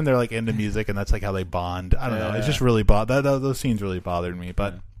understand they're like into music and that's like how they bond. I don't know. It's just really those scenes really bothered me.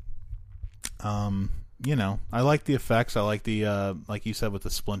 But I like the effects. I like the like you said with the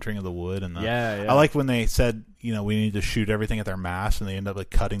splintering of the wood and I liked when they said we need to shoot everything at their mast and they end up like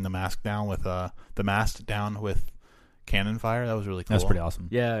cutting the mast down with cannon fire. That was really cool. That's pretty awesome.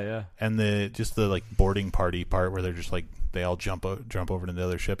 yeah. And the like boarding party part where they're just like they all jump over to the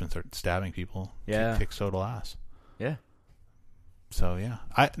other ship and start stabbing people. Yeah. Kick total ass. Yeah. So yeah,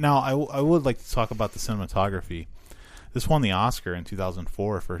 I would like to talk about the cinematography. This won the Oscar in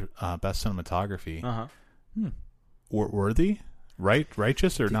 2004 for best cinematography. Worthy, right?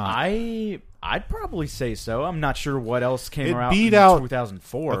 Righteous or not? I'd probably say so. I'm not sure what else came It out beat in out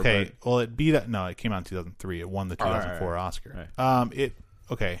 2004. Okay, but, well, it beat out. No, it came out in 2003. It won the 2004 Oscar. Right.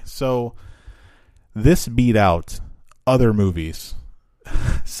 So this beat out other movies,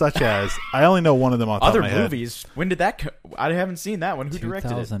 such as I only know one of them off the top other of my head. movies. When did that? I haven't seen that one. Who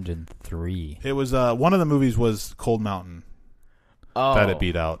directed it? 2003. It was one of the movies was Cold Mountain Oh, that it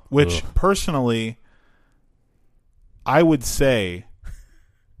beat out, which personally I would say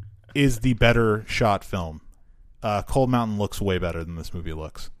is the better shot film. Cold Mountain looks way better than this movie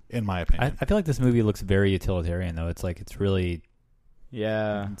looks, in my opinion. I feel like this movie looks very utilitarian, though. It's like it's really,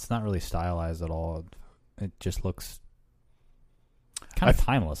 it's not really stylized at all. It just looks kind of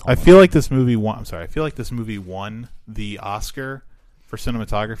timeless. I feel like this movie won. I'm sorry. I feel like this movie won the Oscar for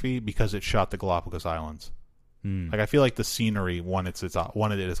cinematography because it shot the Galapagos Islands. Like I feel like the scenery won its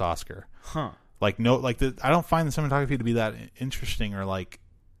Oscar. Huh. Like I don't find the cinematography to be that interesting or like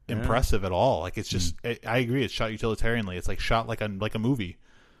impressive at all. Like it's just I agree. It's shot utilitarianly. It's like shot like a movie.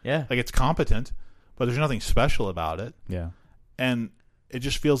 Yeah. Like it's competent, but there's nothing special about it. Yeah. And it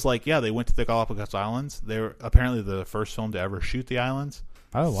just feels like they went to the Galapagos Islands. They were apparently the first film to ever shoot the islands.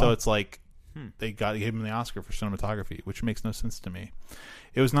 Oh wow. So it's like they gave him the Oscar for cinematography, which makes no sense to me.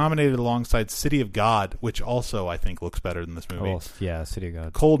 It was nominated alongside City of God, which also I think looks better than this movie. Oh, yeah, City of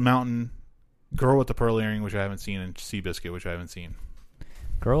God. Cold Mountain, Girl with the Pearl Earring, which I haven't seen, and Seabiscuit, which I haven't seen.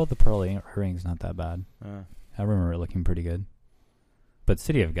 Girl with the Pearl Earring's not that bad. I remember it looking pretty good. But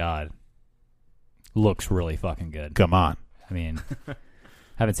City of God looks really fucking good. Come on. I mean,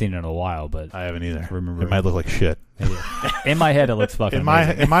 haven't seen it in a while, but I haven't either. I remember it might look like shit. In my head, it looks fucking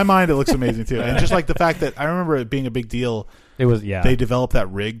amazing. In my mind, it looks amazing too. And just like the fact that I remember it being a big deal. It was, They developed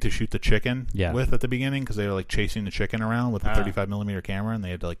that rig to shoot the chicken Yeah. with at the beginning because they were like chasing the chicken around with a 35 millimeter camera, and they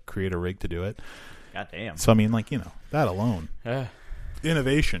had to like create a rig to do it. God damn. So I mean, like that alone,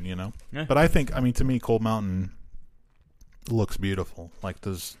 innovation, Yeah. But I think, to me, Cold Mountain looks beautiful. Like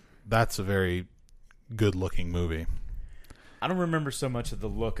that's a very good looking movie. I don't remember so much of the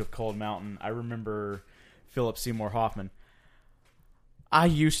look of Cold Mountain. I remember Philip Seymour Hoffman. I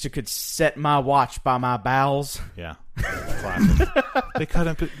used to could set my watch by my bowels. Yeah, classic.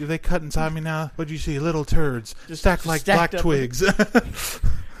 They cut inside me now. What'd you see? Little turds stacked like black twigs.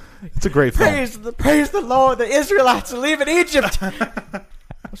 It's a great film. Praise the Lord! The Israelites are leaving Egypt.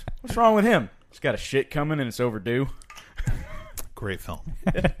 What's wrong with him? He's got a shit coming and it's overdue. Great film.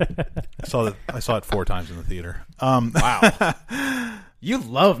 I saw it 4 times in the theater. Wow. You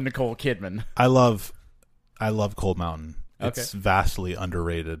love Nicole Kidman. I love Cold Mountain. Okay. It's vastly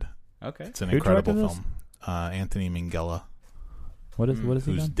underrated. Okay. It's an Who incredible directed film. Anthony Minghella, What is he who's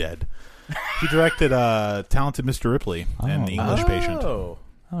done? dead. He directed Talented Mr. Ripley and The English Patient. Oh,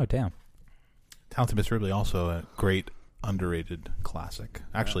 damn. Talented Mr. Ripley, also a great underrated classic.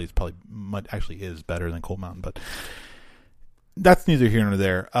 Actually, it's probably is better than Cold Mountain, but that's neither here nor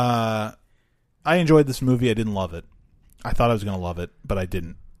there. I enjoyed this movie. I didn't love it. I thought I was going to love it, but I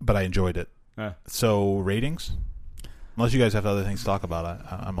didn't. But I enjoyed it. So ratings, unless you guys have other things to talk about,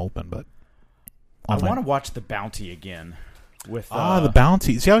 I'm open. But I want to watch The Bounty again. With The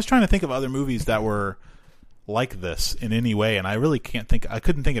Bounty. See, I was trying to think of other movies that were like this in any way, and I really can't think. I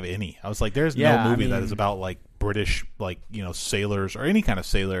couldn't think of any. I was like, there's no movie that is about like British, like sailors or any kind of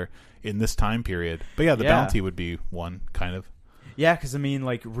sailor in this time period. But The Bounty would be one kind of. Yeah, because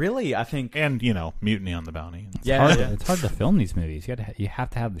really, I think, and Mutiny on the Bounty. It's hard to film these movies. You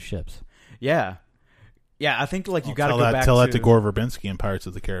have to have the ships. Yeah, I think you got to go back. Tell that to Gore Verbinski in Pirates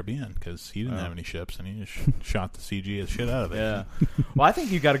of the Caribbean, because he didn't have any ships and he just shot the CG as shit out of it. Yeah. Well, I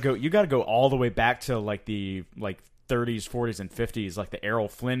think you got to go all the way back to the 30s, 40s, and 50s, like the Errol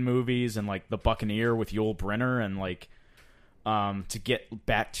Flynn movies and like the Buccaneer with Yul Brynner, and to get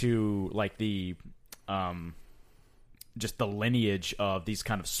back to the just the lineage of these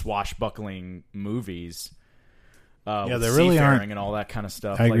kind of swashbuckling movies. There really aren't, and all that kind of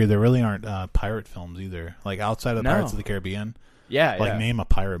stuff. I agree. There really aren't pirate films either. Like outside of Pirates of the Caribbean. Yeah. Name a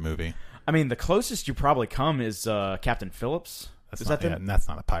pirate movie. The closest you probably come is Captain Phillips. That's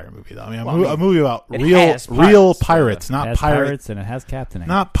not a pirate movie though. A movie about real pirates, not pirates, and it has captaining.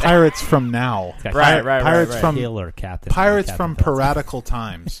 Not pirates from now. Right. Pirates from Killer Captain. Pirates from piratical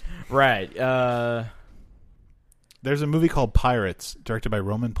times. Right. There's a movie called Pirates, directed by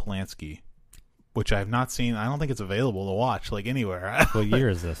Roman Polanski, which I have not seen. I don't think it's available to watch anywhere. What year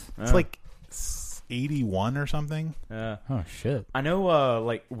is this? It's 81 or something. Yeah. Oh shit. I know,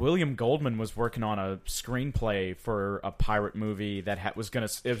 like William Goldman was working on a screenplay for a pirate movie that it was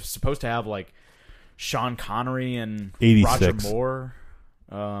supposed to have like Sean Connery and 86. Roger Moore.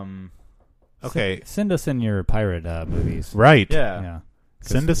 Okay, Send us in your pirate movies. right. Yeah.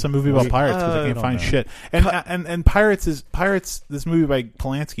 Send us a movie about pirates because I I can't don't find know. shit. And Pirates. This movie by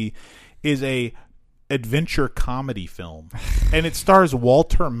Polanski is a adventure comedy film, and it stars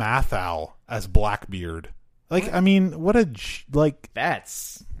Walter Matthau as Blackbeard. Like, I mean, what a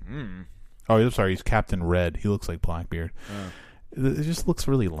That's. Oh, I'm sorry. He's Captain Red. He looks like Blackbeard. It just looks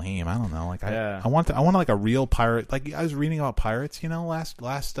really lame. I don't know. Like I want like a real pirate. Like I was reading about pirates. You know, last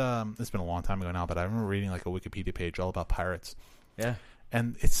it's been a long time ago now, but I remember reading like a Wikipedia page all about pirates. Yeah.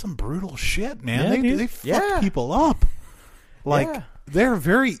 And it's some brutal shit, man. Yeah, They fuck people up. Like Yeah. they're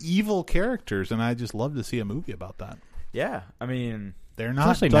very evil characters, and I just love to see a movie about that. Yeah. I mean, They're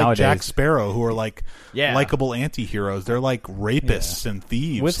not Especially like nowadays. Jack Sparrow, who are like Yeah. likable anti-heroes. They're like rapists and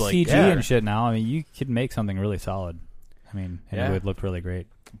thieves. With like, CG yeah. and shit now, I mean, you could make something really solid. I mean, and Yeah. it would look really great.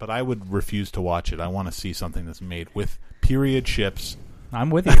 But I would refuse to watch it. I want to see something that's made with period ships. I'm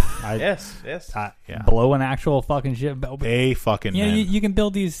with you. yes. Yeah. Blow an actual fucking ship. A fucking Yeah, man. you can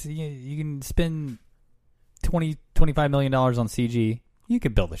build these. You can spend $25 million on CG. You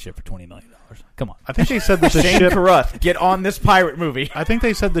could build a ship for $20 million. Come on. I think they said that the Shane ship. Carruth, get on this pirate movie. I think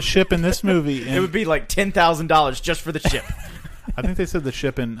they said the ship in this movie. It would be like $10,000 just for the ship. I think they said the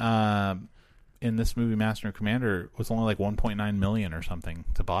ship in this movie, Master and Commander, was only like 1.9 million or something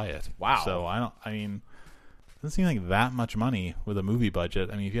to buy it. Wow. So I mean, it doesn't seem like that much money with a movie budget.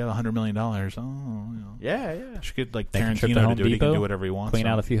 I mean, if you have $100 million, Yeah. you should get like Make a trip to Tarantino to Home do it. He can Depot, do whatever he wants. Clean So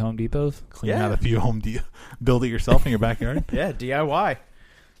out a few Home Depots. clean Yeah. out a few build it yourself in your backyard. Yeah, DIY.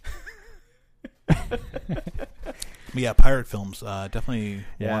 But yeah, pirate films. Definitely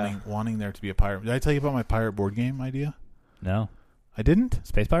Yeah. wanting there to be a pirate. Did I tell you about my pirate board game idea? No. I didn't.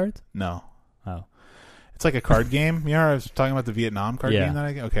 Space Pirates? No. Oh. It's like a card game. You know, I was talking about the Vietnam card Yeah. game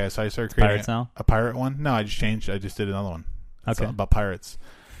that okay, so I started creating Pirates now? a pirate one. No, I just changed. I just did another one. It's Okay. about pirates,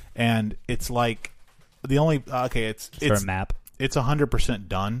 and it's like the only It's For a map. it's 100%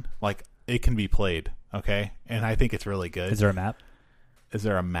 done. Like it can be played. Okay, and I think it's really good. Is there a map? Is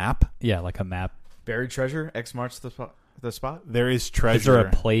there a map? Yeah, like a map. Buried treasure. X marks the spot. There is treasure. Is there a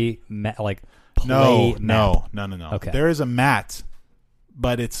play map? Like play No. map? Okay. There is a mat,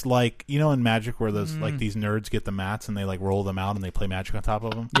 but it's like, you know, in Magic where those like these nerds get the mats and they like roll them out and they play Magic on top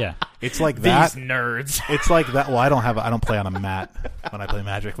of them. Yeah. It's like that. These nerds. It's like that. Well, I don't play on a mat when I play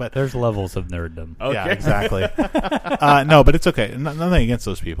Magic, but There's levels of nerddom. yeah, exactly. No, but it's okay. Nothing against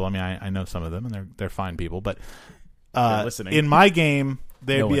those people. I mean, I know some of them and they're fine people, but They're listening. in my game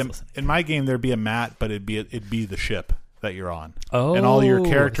there'd No be one's listening. in my game there'd be a mat, but it'd be the ship that you're on. Oh, And all your it's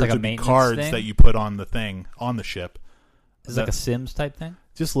characters like a would be maintenance cards thing? that you put on the thing on the ship. Is it like a Sims type thing?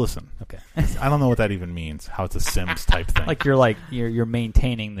 Just listen. Okay. I don't know what that even means. How it's a Sims type thing. Like you're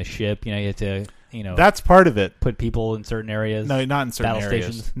maintaining the ship. You know, you have to That's part of it. put people in certain areas. No, not in certain Battle areas.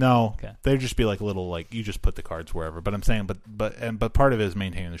 stations? No, Okay. they'd just be like little, like you just put the cards wherever. But I'm saying, but part of it is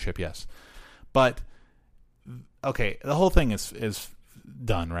maintaining the ship. Yes, but okay, the whole thing is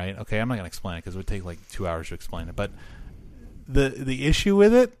done, right? Okay, I'm not gonna explain it because it would take like 2 hours to explain it. But the issue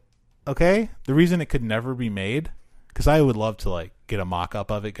with it, okay, the reason it could never be made, because I would love to like get a mock up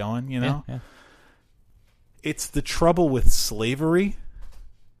of it going, you know. Yeah. It's the trouble with slavery.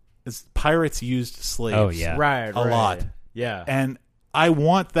 Is pirates used slaves? Oh, yeah. Right. A lot. Yeah. And I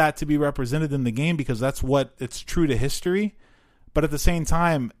want that to be represented in the game because that's what it's true to history. But at the same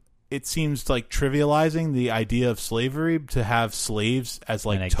time, it seems like trivializing the idea of slavery to have slaves as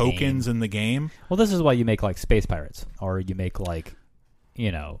In like a tokens in the game. Well, this is why you make like Space Pirates, or you make like,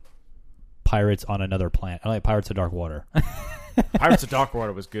 pirates on another planet. I like Pirates of Dark Water. Pirates of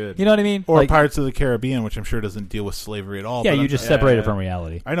Darkwater was good. You know what I mean? Or Like, Pirates of the Caribbean, which I'm sure doesn't deal with slavery at all. yeah, but you I'm- just separate it yeah. from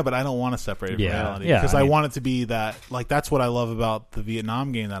reality. I know, but I don't want to separate it from Yeah. reality Yeah, because I I mean- want it to be that. Like that's what I love about the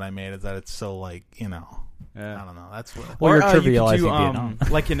Vietnam game that I made is that it's so like I don't know. That's what. Well, you're you could trivializing do, Vietnam.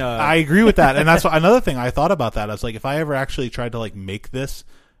 like in I agree with that, and that's what, another thing I thought about that. I was like, if I ever actually tried to like make this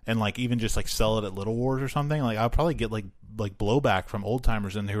and like even just like sell it at Little Wars or something, like I'll probably get like blowback from old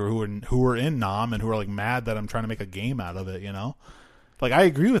timers in here who are in Nam and who are like mad that I'm trying to make a game out of it. You know, like I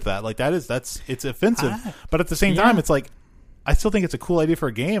agree with that. Like it's offensive, but at the same time, it's like I still think it's a cool idea for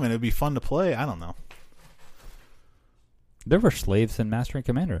a game and it'd be fun to play. I don't know. There were slaves in Master and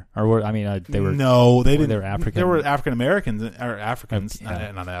Commander, or they were. No, they didn't. they were African. There were African Americans or Africans,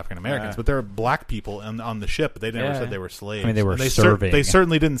 Yeah. not African Americans, but there were black people on the ship. But they never Yeah. said they were slaves. I mean, they were And serving. They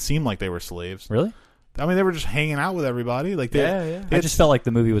certainly didn't seem like they were slaves. Really? I mean, they were just hanging out with everybody. Like they, Yeah, yeah. they I just felt like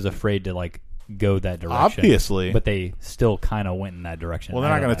the movie was afraid to like go that direction. Obviously. But they still kind of went in that direction. Well,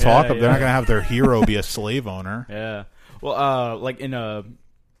 they're I not don't going to know. talk. Yeah, They're yeah. not going to have their hero be a slave owner. Yeah. Well, like in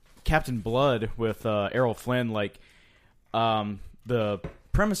Captain Blood with Errol Flynn, like the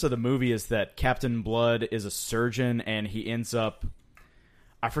premise of the movie is that Captain Blood is a surgeon and he ends up,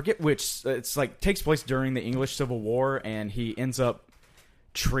 I forget which, it's like takes place during the English Civil War, and he ends up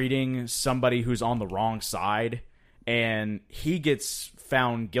treating somebody who's on the wrong side, and he gets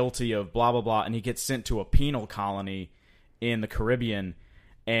found guilty of blah blah blah, and he gets sent to a penal colony in the Caribbean,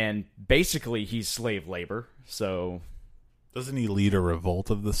 and basically he's slave labor. So Doesn't he lead a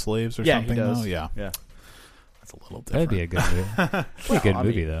revolt of the slaves or yeah, something? he does. Though? Yeah, Yeah. that's a little That'd different. be a good movie. Be a good I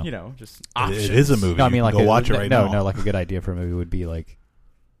movie, mean, though. You know, just It options. is a movie. No, I You mean, can like go watch it right now. No, like a good idea for a movie would be like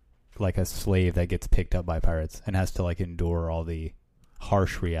a slave that gets picked up by pirates and has to like endure all the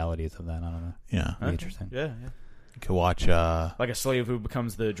harsh realities of that. I don't know. Yeah, That'd be Okay. interesting. Yeah, yeah. you can watch. Like a slave who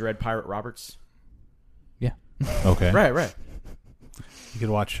becomes the Dread Pirate Roberts. Okay, Right. You could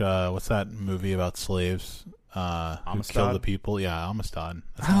watch. What's that movie about slaves? Who Amistad? kill the people? Yeah, Amistad.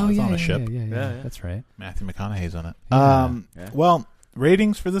 That's Oh, on, yeah, on a yeah, ship. Yeah, Yeah. That's right. Matthew McConaughey's on it. Yeah. Yeah. Well,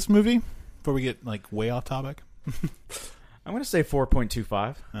 ratings for this movie before we get like way off topic. I'm going to say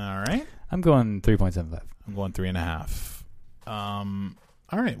 4.25. All right, I'm going 3.75. I'm going 3.5. All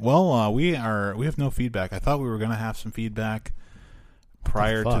right. Well, we have no feedback. I thought we were going to have some feedback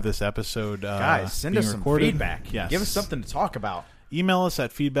prior to fuck? this episode. Guys, send being us some recorded. feedback. Yes. Give us something to talk about. Email us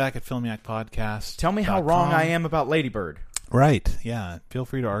at feedback@filmiacpodcast. Tell me how wrong I am about Ladybird. Right. Yeah. Feel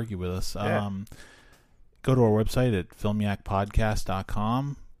free to argue with us. Yeah. Go to our website at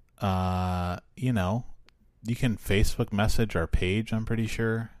filmiacpodcast.com. You know, you can Facebook message our page, I'm pretty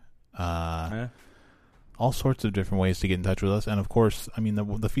sure. Yeah. All sorts of different ways to get in touch with us. And, of course, I mean,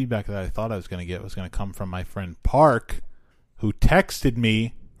 the feedback that I thought I was going to get was going to come from my friend Park, who texted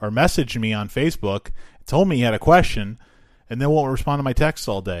me or messaged me on Facebook, told me he had a question, and then won't respond to my texts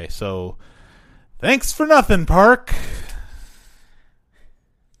all day. So, thanks for nothing, Park.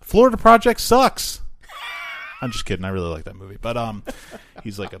 Florida Project sucks. I'm just kidding. I really like that movie. But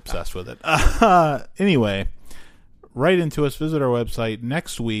he's, like, obsessed with it. Anyway, write into us. Visit our website.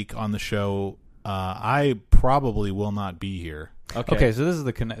 Next week on the show, I probably will not be here. Okay, so this is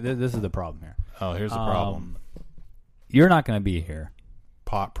the problem here. Oh, here's the problem. You're not going to be here,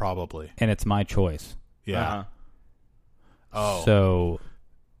 Probably. and it's my choice. Yeah. Uh-huh. Oh. So,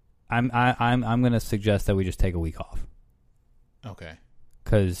 I'm going to suggest that we just take a week off Okay.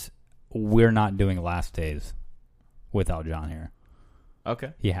 because we're not doing Last Days without John here.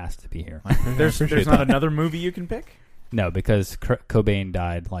 Okay. He has to be here. There's not another movie you can pick? No, because Cobain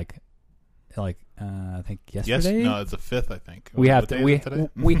died like I think Yes. yesterday. No, it's the 5th, I think. we have What to day is it today?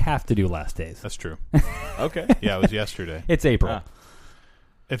 we have to do Last Days. That's true. Okay. Yeah, it was yesterday. It's April. Ah.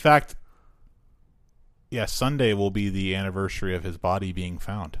 In fact, yeah, Sunday will be the anniversary of his body being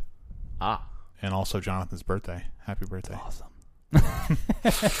found. And also Jonathan's birthday. Happy birthday. Awesome.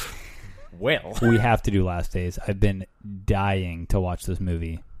 Well. We have to do Last Days. I've been dying to watch this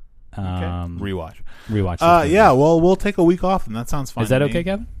movie. Rewatch. Rewatch this movie. Yeah, well, well take a week off, and that sounds fine. Is that to okay, me.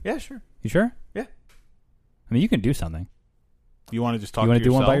 Kevin? Yeah, sure. You sure? Yeah. I mean, you can do something. You want to just talk You to wanna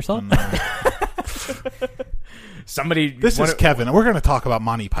do one by yourself? Somebody. This is Kevin, and we're going to talk about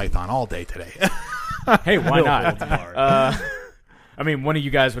Monty Python all day today. Hey, why No not? holds barred. I mean, one of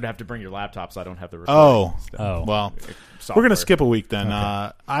you guys would have to bring your laptop, so I don't have the Oh, Oh. well, software. we're going to skip a week then.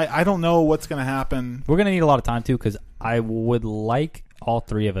 Okay. I don't know what's going to happen. We're going to need a lot of time, too, because I would like all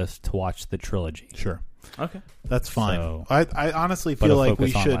three of us to watch the trilogy. Sure. Okay. That's fine. So- I honestly But feel a like we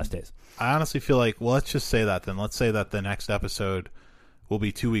focus on should. Last Days. I honestly feel like, well, let's just say that then. Let's say that the next episode will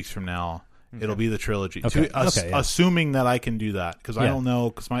be 2 weeks from now. It'll be the trilogy. Okay. To- Okay, yeah. Assuming that I can do that. Because I Yeah. don't know,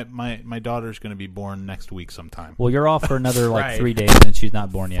 because my daughter's going to be born next week sometime. Well, you're off for another Right. 3 days, and she's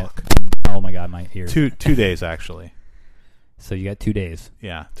not born yet. And, oh, my God, my ears. 2 days, actually. So you got 2 days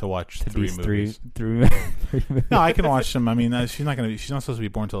Yeah, to watch to three these movies. three movies. No, I can watch them. I mean, she's not supposed to be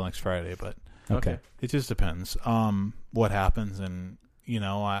born until next Friday, but Okay. it just depends what happens, and it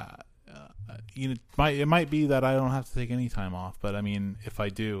might be that I don't have to take any time off, but I mean, if I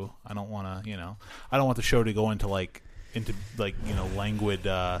do, I don't want to, I don't want the show to go into languid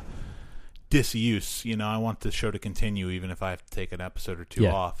disuse. I want the show to continue even if I have to take an episode or two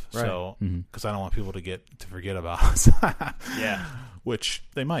Yeah. off. Right. So Mhm. because I don't want people to forget about us. Yeah. Which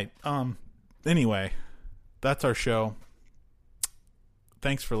they might. Anyway, that's our show.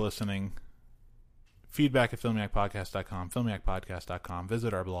 Thanks for listening. Feedback at filmiacpodcast.com, filmiacpodcast.com.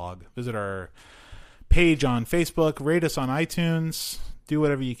 Visit our blog. Visit our page on Facebook. Rate us on iTunes. Do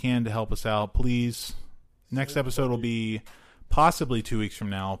whatever you can to help us out, please. Next episode will be possibly 2 weeks from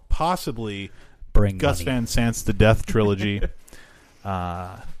now, possibly Bring Gus money. Van Sant's The Death Trilogy,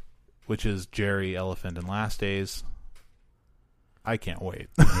 which is Jerry, Elephant, and Last Days. I can't wait.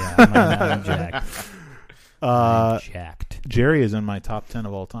 Yeah, I'm jacked. I'm jacked. Jerry is in my top 10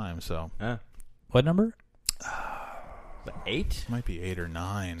 of all time, so What number? 8? might be 8 or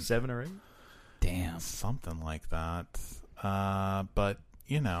 9. 7 or 8? Damn. Something like that. But,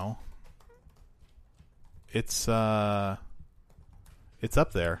 you know, it's up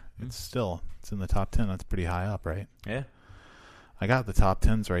there. It's in the top 10. That's pretty high up, right? Yeah. I got the top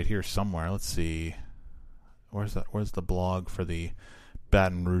 10s right here somewhere. Let's see. Where's the blog for the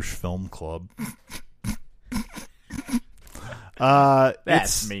Baton Rouge Film Club? That's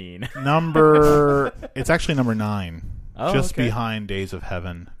it's mean. it's actually number 9. Oh, just okay. behind Days of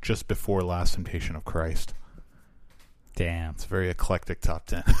Heaven, just before Last Temptation of Christ. Damn. It's a very eclectic top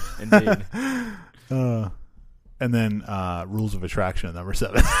 10. Indeed. And then Rules of Attraction at number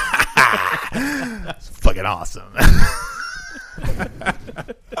 7. It's fucking awesome.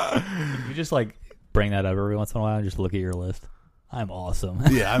 You just like bring that up every once in a while and just look at your list. I'm awesome.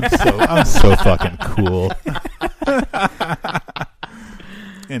 Yeah, I'm so fucking cool.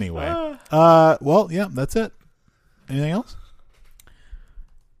 Anyway, well, yeah, that's it. Anything else?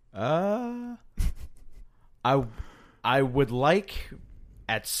 I would like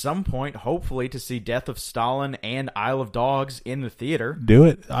at some point, hopefully, to see Death of Stalin and Isle of Dogs in the theater. Do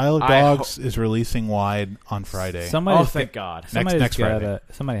it. Isle of Dogs is releasing wide on Friday. Oh, thank God. Next Friday.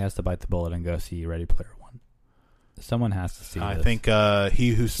 Somebody has to bite the bullet and go see Ready Player One. Someone has to see I this. think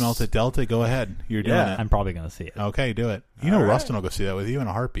He Who Smelt at Delta, go ahead. You're doing it. I'm probably going to see it. Okay, do it. You know All right. Rustin will go see that with you in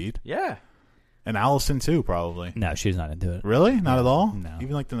a heartbeat. Yeah. And Allison, too, probably. No, she's not into it. Really? Not at all? No.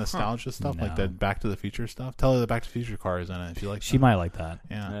 Even like the nostalgia stuff, like No. the Back to the Future stuff? Tell her the Back to the Future car is in it if you like She might like that.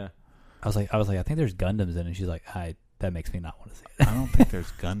 Yeah. I was like, I think there's Gundams in it. She's like, that makes me not want to see it. I don't think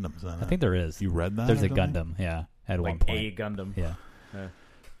there's Gundams in it. I think there is. You read that? There's or a something? Gundam, yeah, at one Like point. a Gundam. Yeah.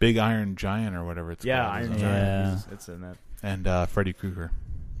 Big Iron Giant or whatever it's Yeah, called. Iron is in Giant. there. Yeah. It's in that. And Freddy Krueger.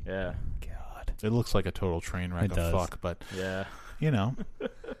 Yeah. God. It looks like a total train wreck It of does. fuck, but, Yeah. you know.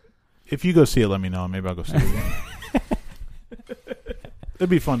 If you go see it, let me know. Maybe I'll go see it again. It'd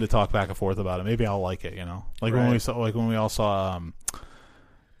be fun to talk back and forth about it. Maybe I'll like it, you know. Like when we all saw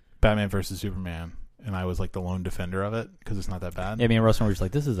Batman versus Superman, and I was like the lone defender of it because it's not that bad. Yeah, me and Russell were just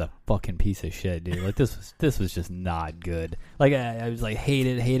like, this is a fucking piece of shit, dude. Like, this was just not good. Like, I was like, hate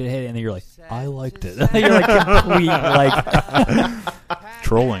it, and then you're like, I liked it. You're like complete, like...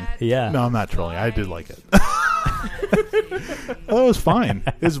 Trolling. Yeah. No, I'm not trolling. I did like it. It was fine.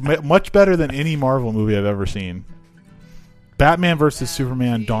 It's much better than any Marvel movie I've ever seen. Batman versus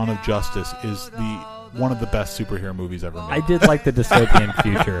Superman: Dawn of Justice is one of the best superhero movies ever made. I did like the dystopian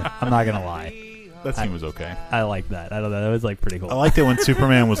future. I'm not going to lie. That scene was okay. I like that. I don't know. That was like pretty cool. I liked it when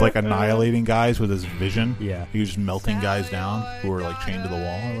Superman was like annihilating guys with his vision. Yeah. He was just melting guys down who were like chained to the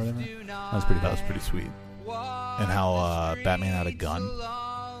wall or whatever. That was pretty sweet. And how Batman had a gun.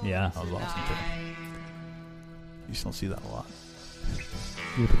 Yeah. That was awesome too. You still see that a lot.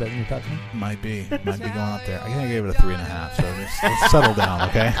 You put that in your top 10? Might be going up there. I think I gave it a 3.5. So let's settle down,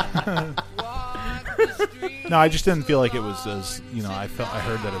 okay? No, I just didn't feel like it was as I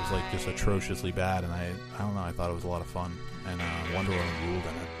heard that it was like just atrociously bad, and I don't know. I thought it was a lot of fun, and Wonder Woman ruled in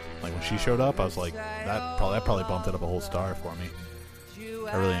it. Like when she showed up, I was like, that probably bumped it up a whole star for me.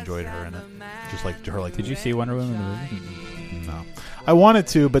 I really enjoyed her in it, just like her. Like, Did you see Wonder Woman in the movie? No, I wanted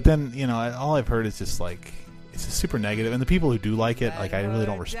to, but then all I've heard is just like. It's just super negative, and the people who do like it, like I really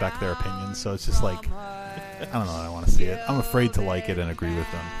don't respect their opinions. So it's just like I don't know. I want to see it. I'm afraid to like it and agree with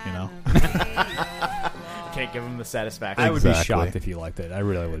them. Can't give them the satisfaction. I would be Exactly. shocked if you liked it. I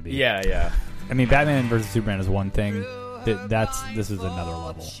really would be. Yeah. I mean, Batman versus Superman is one thing. This is another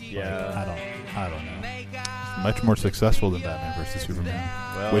level. Yeah. Like, I don't know. Much more successful than Batman versus Superman,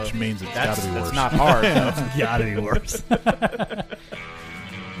 Well, which means it's got to be worse. That's not hard. though. Gotta be worse.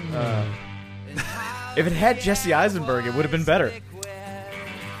 If it had Jesse Eisenberg, it would have been better.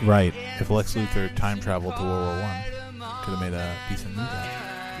 Right. If Lex Luthor time traveled to World War I, could have made a decent movie.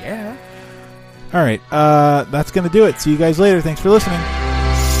 Yeah. All right. That's going to do it. See you guys later. Thanks for listening.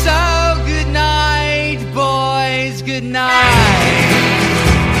 So good night, boys. Good night.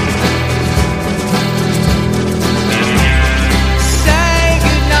 Say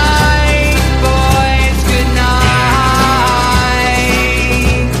good night, boys. Good night.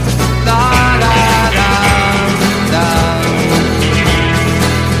 La la la la.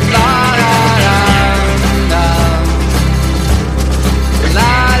 La la la la.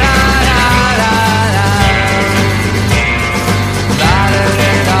 La la la la la. La la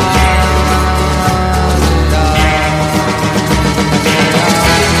la la la.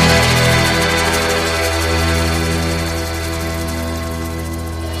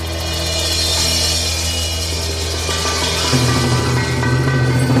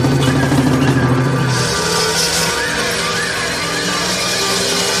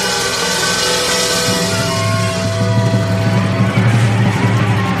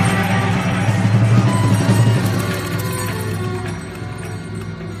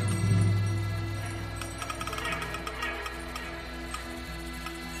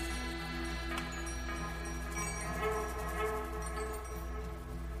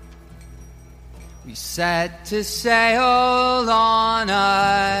 We set to sail on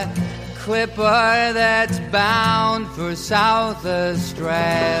a clipper that's bound for South Australia.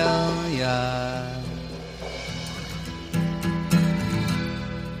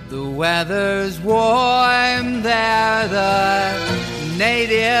 The weather's warm there, the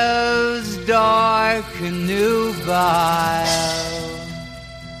natives' dark canoe bile.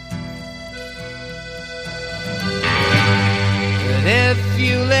 But if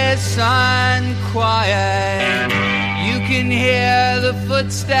you listen quiet, you can hear the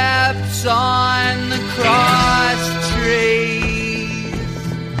footsteps on the cross trees.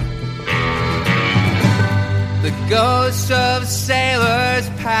 The ghosts of sailors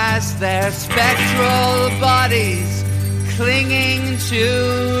pass, their spectral bodies clinging to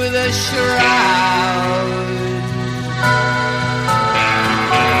the shroud.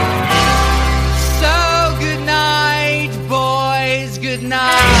 So good night, boys, good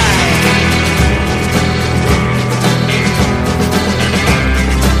night.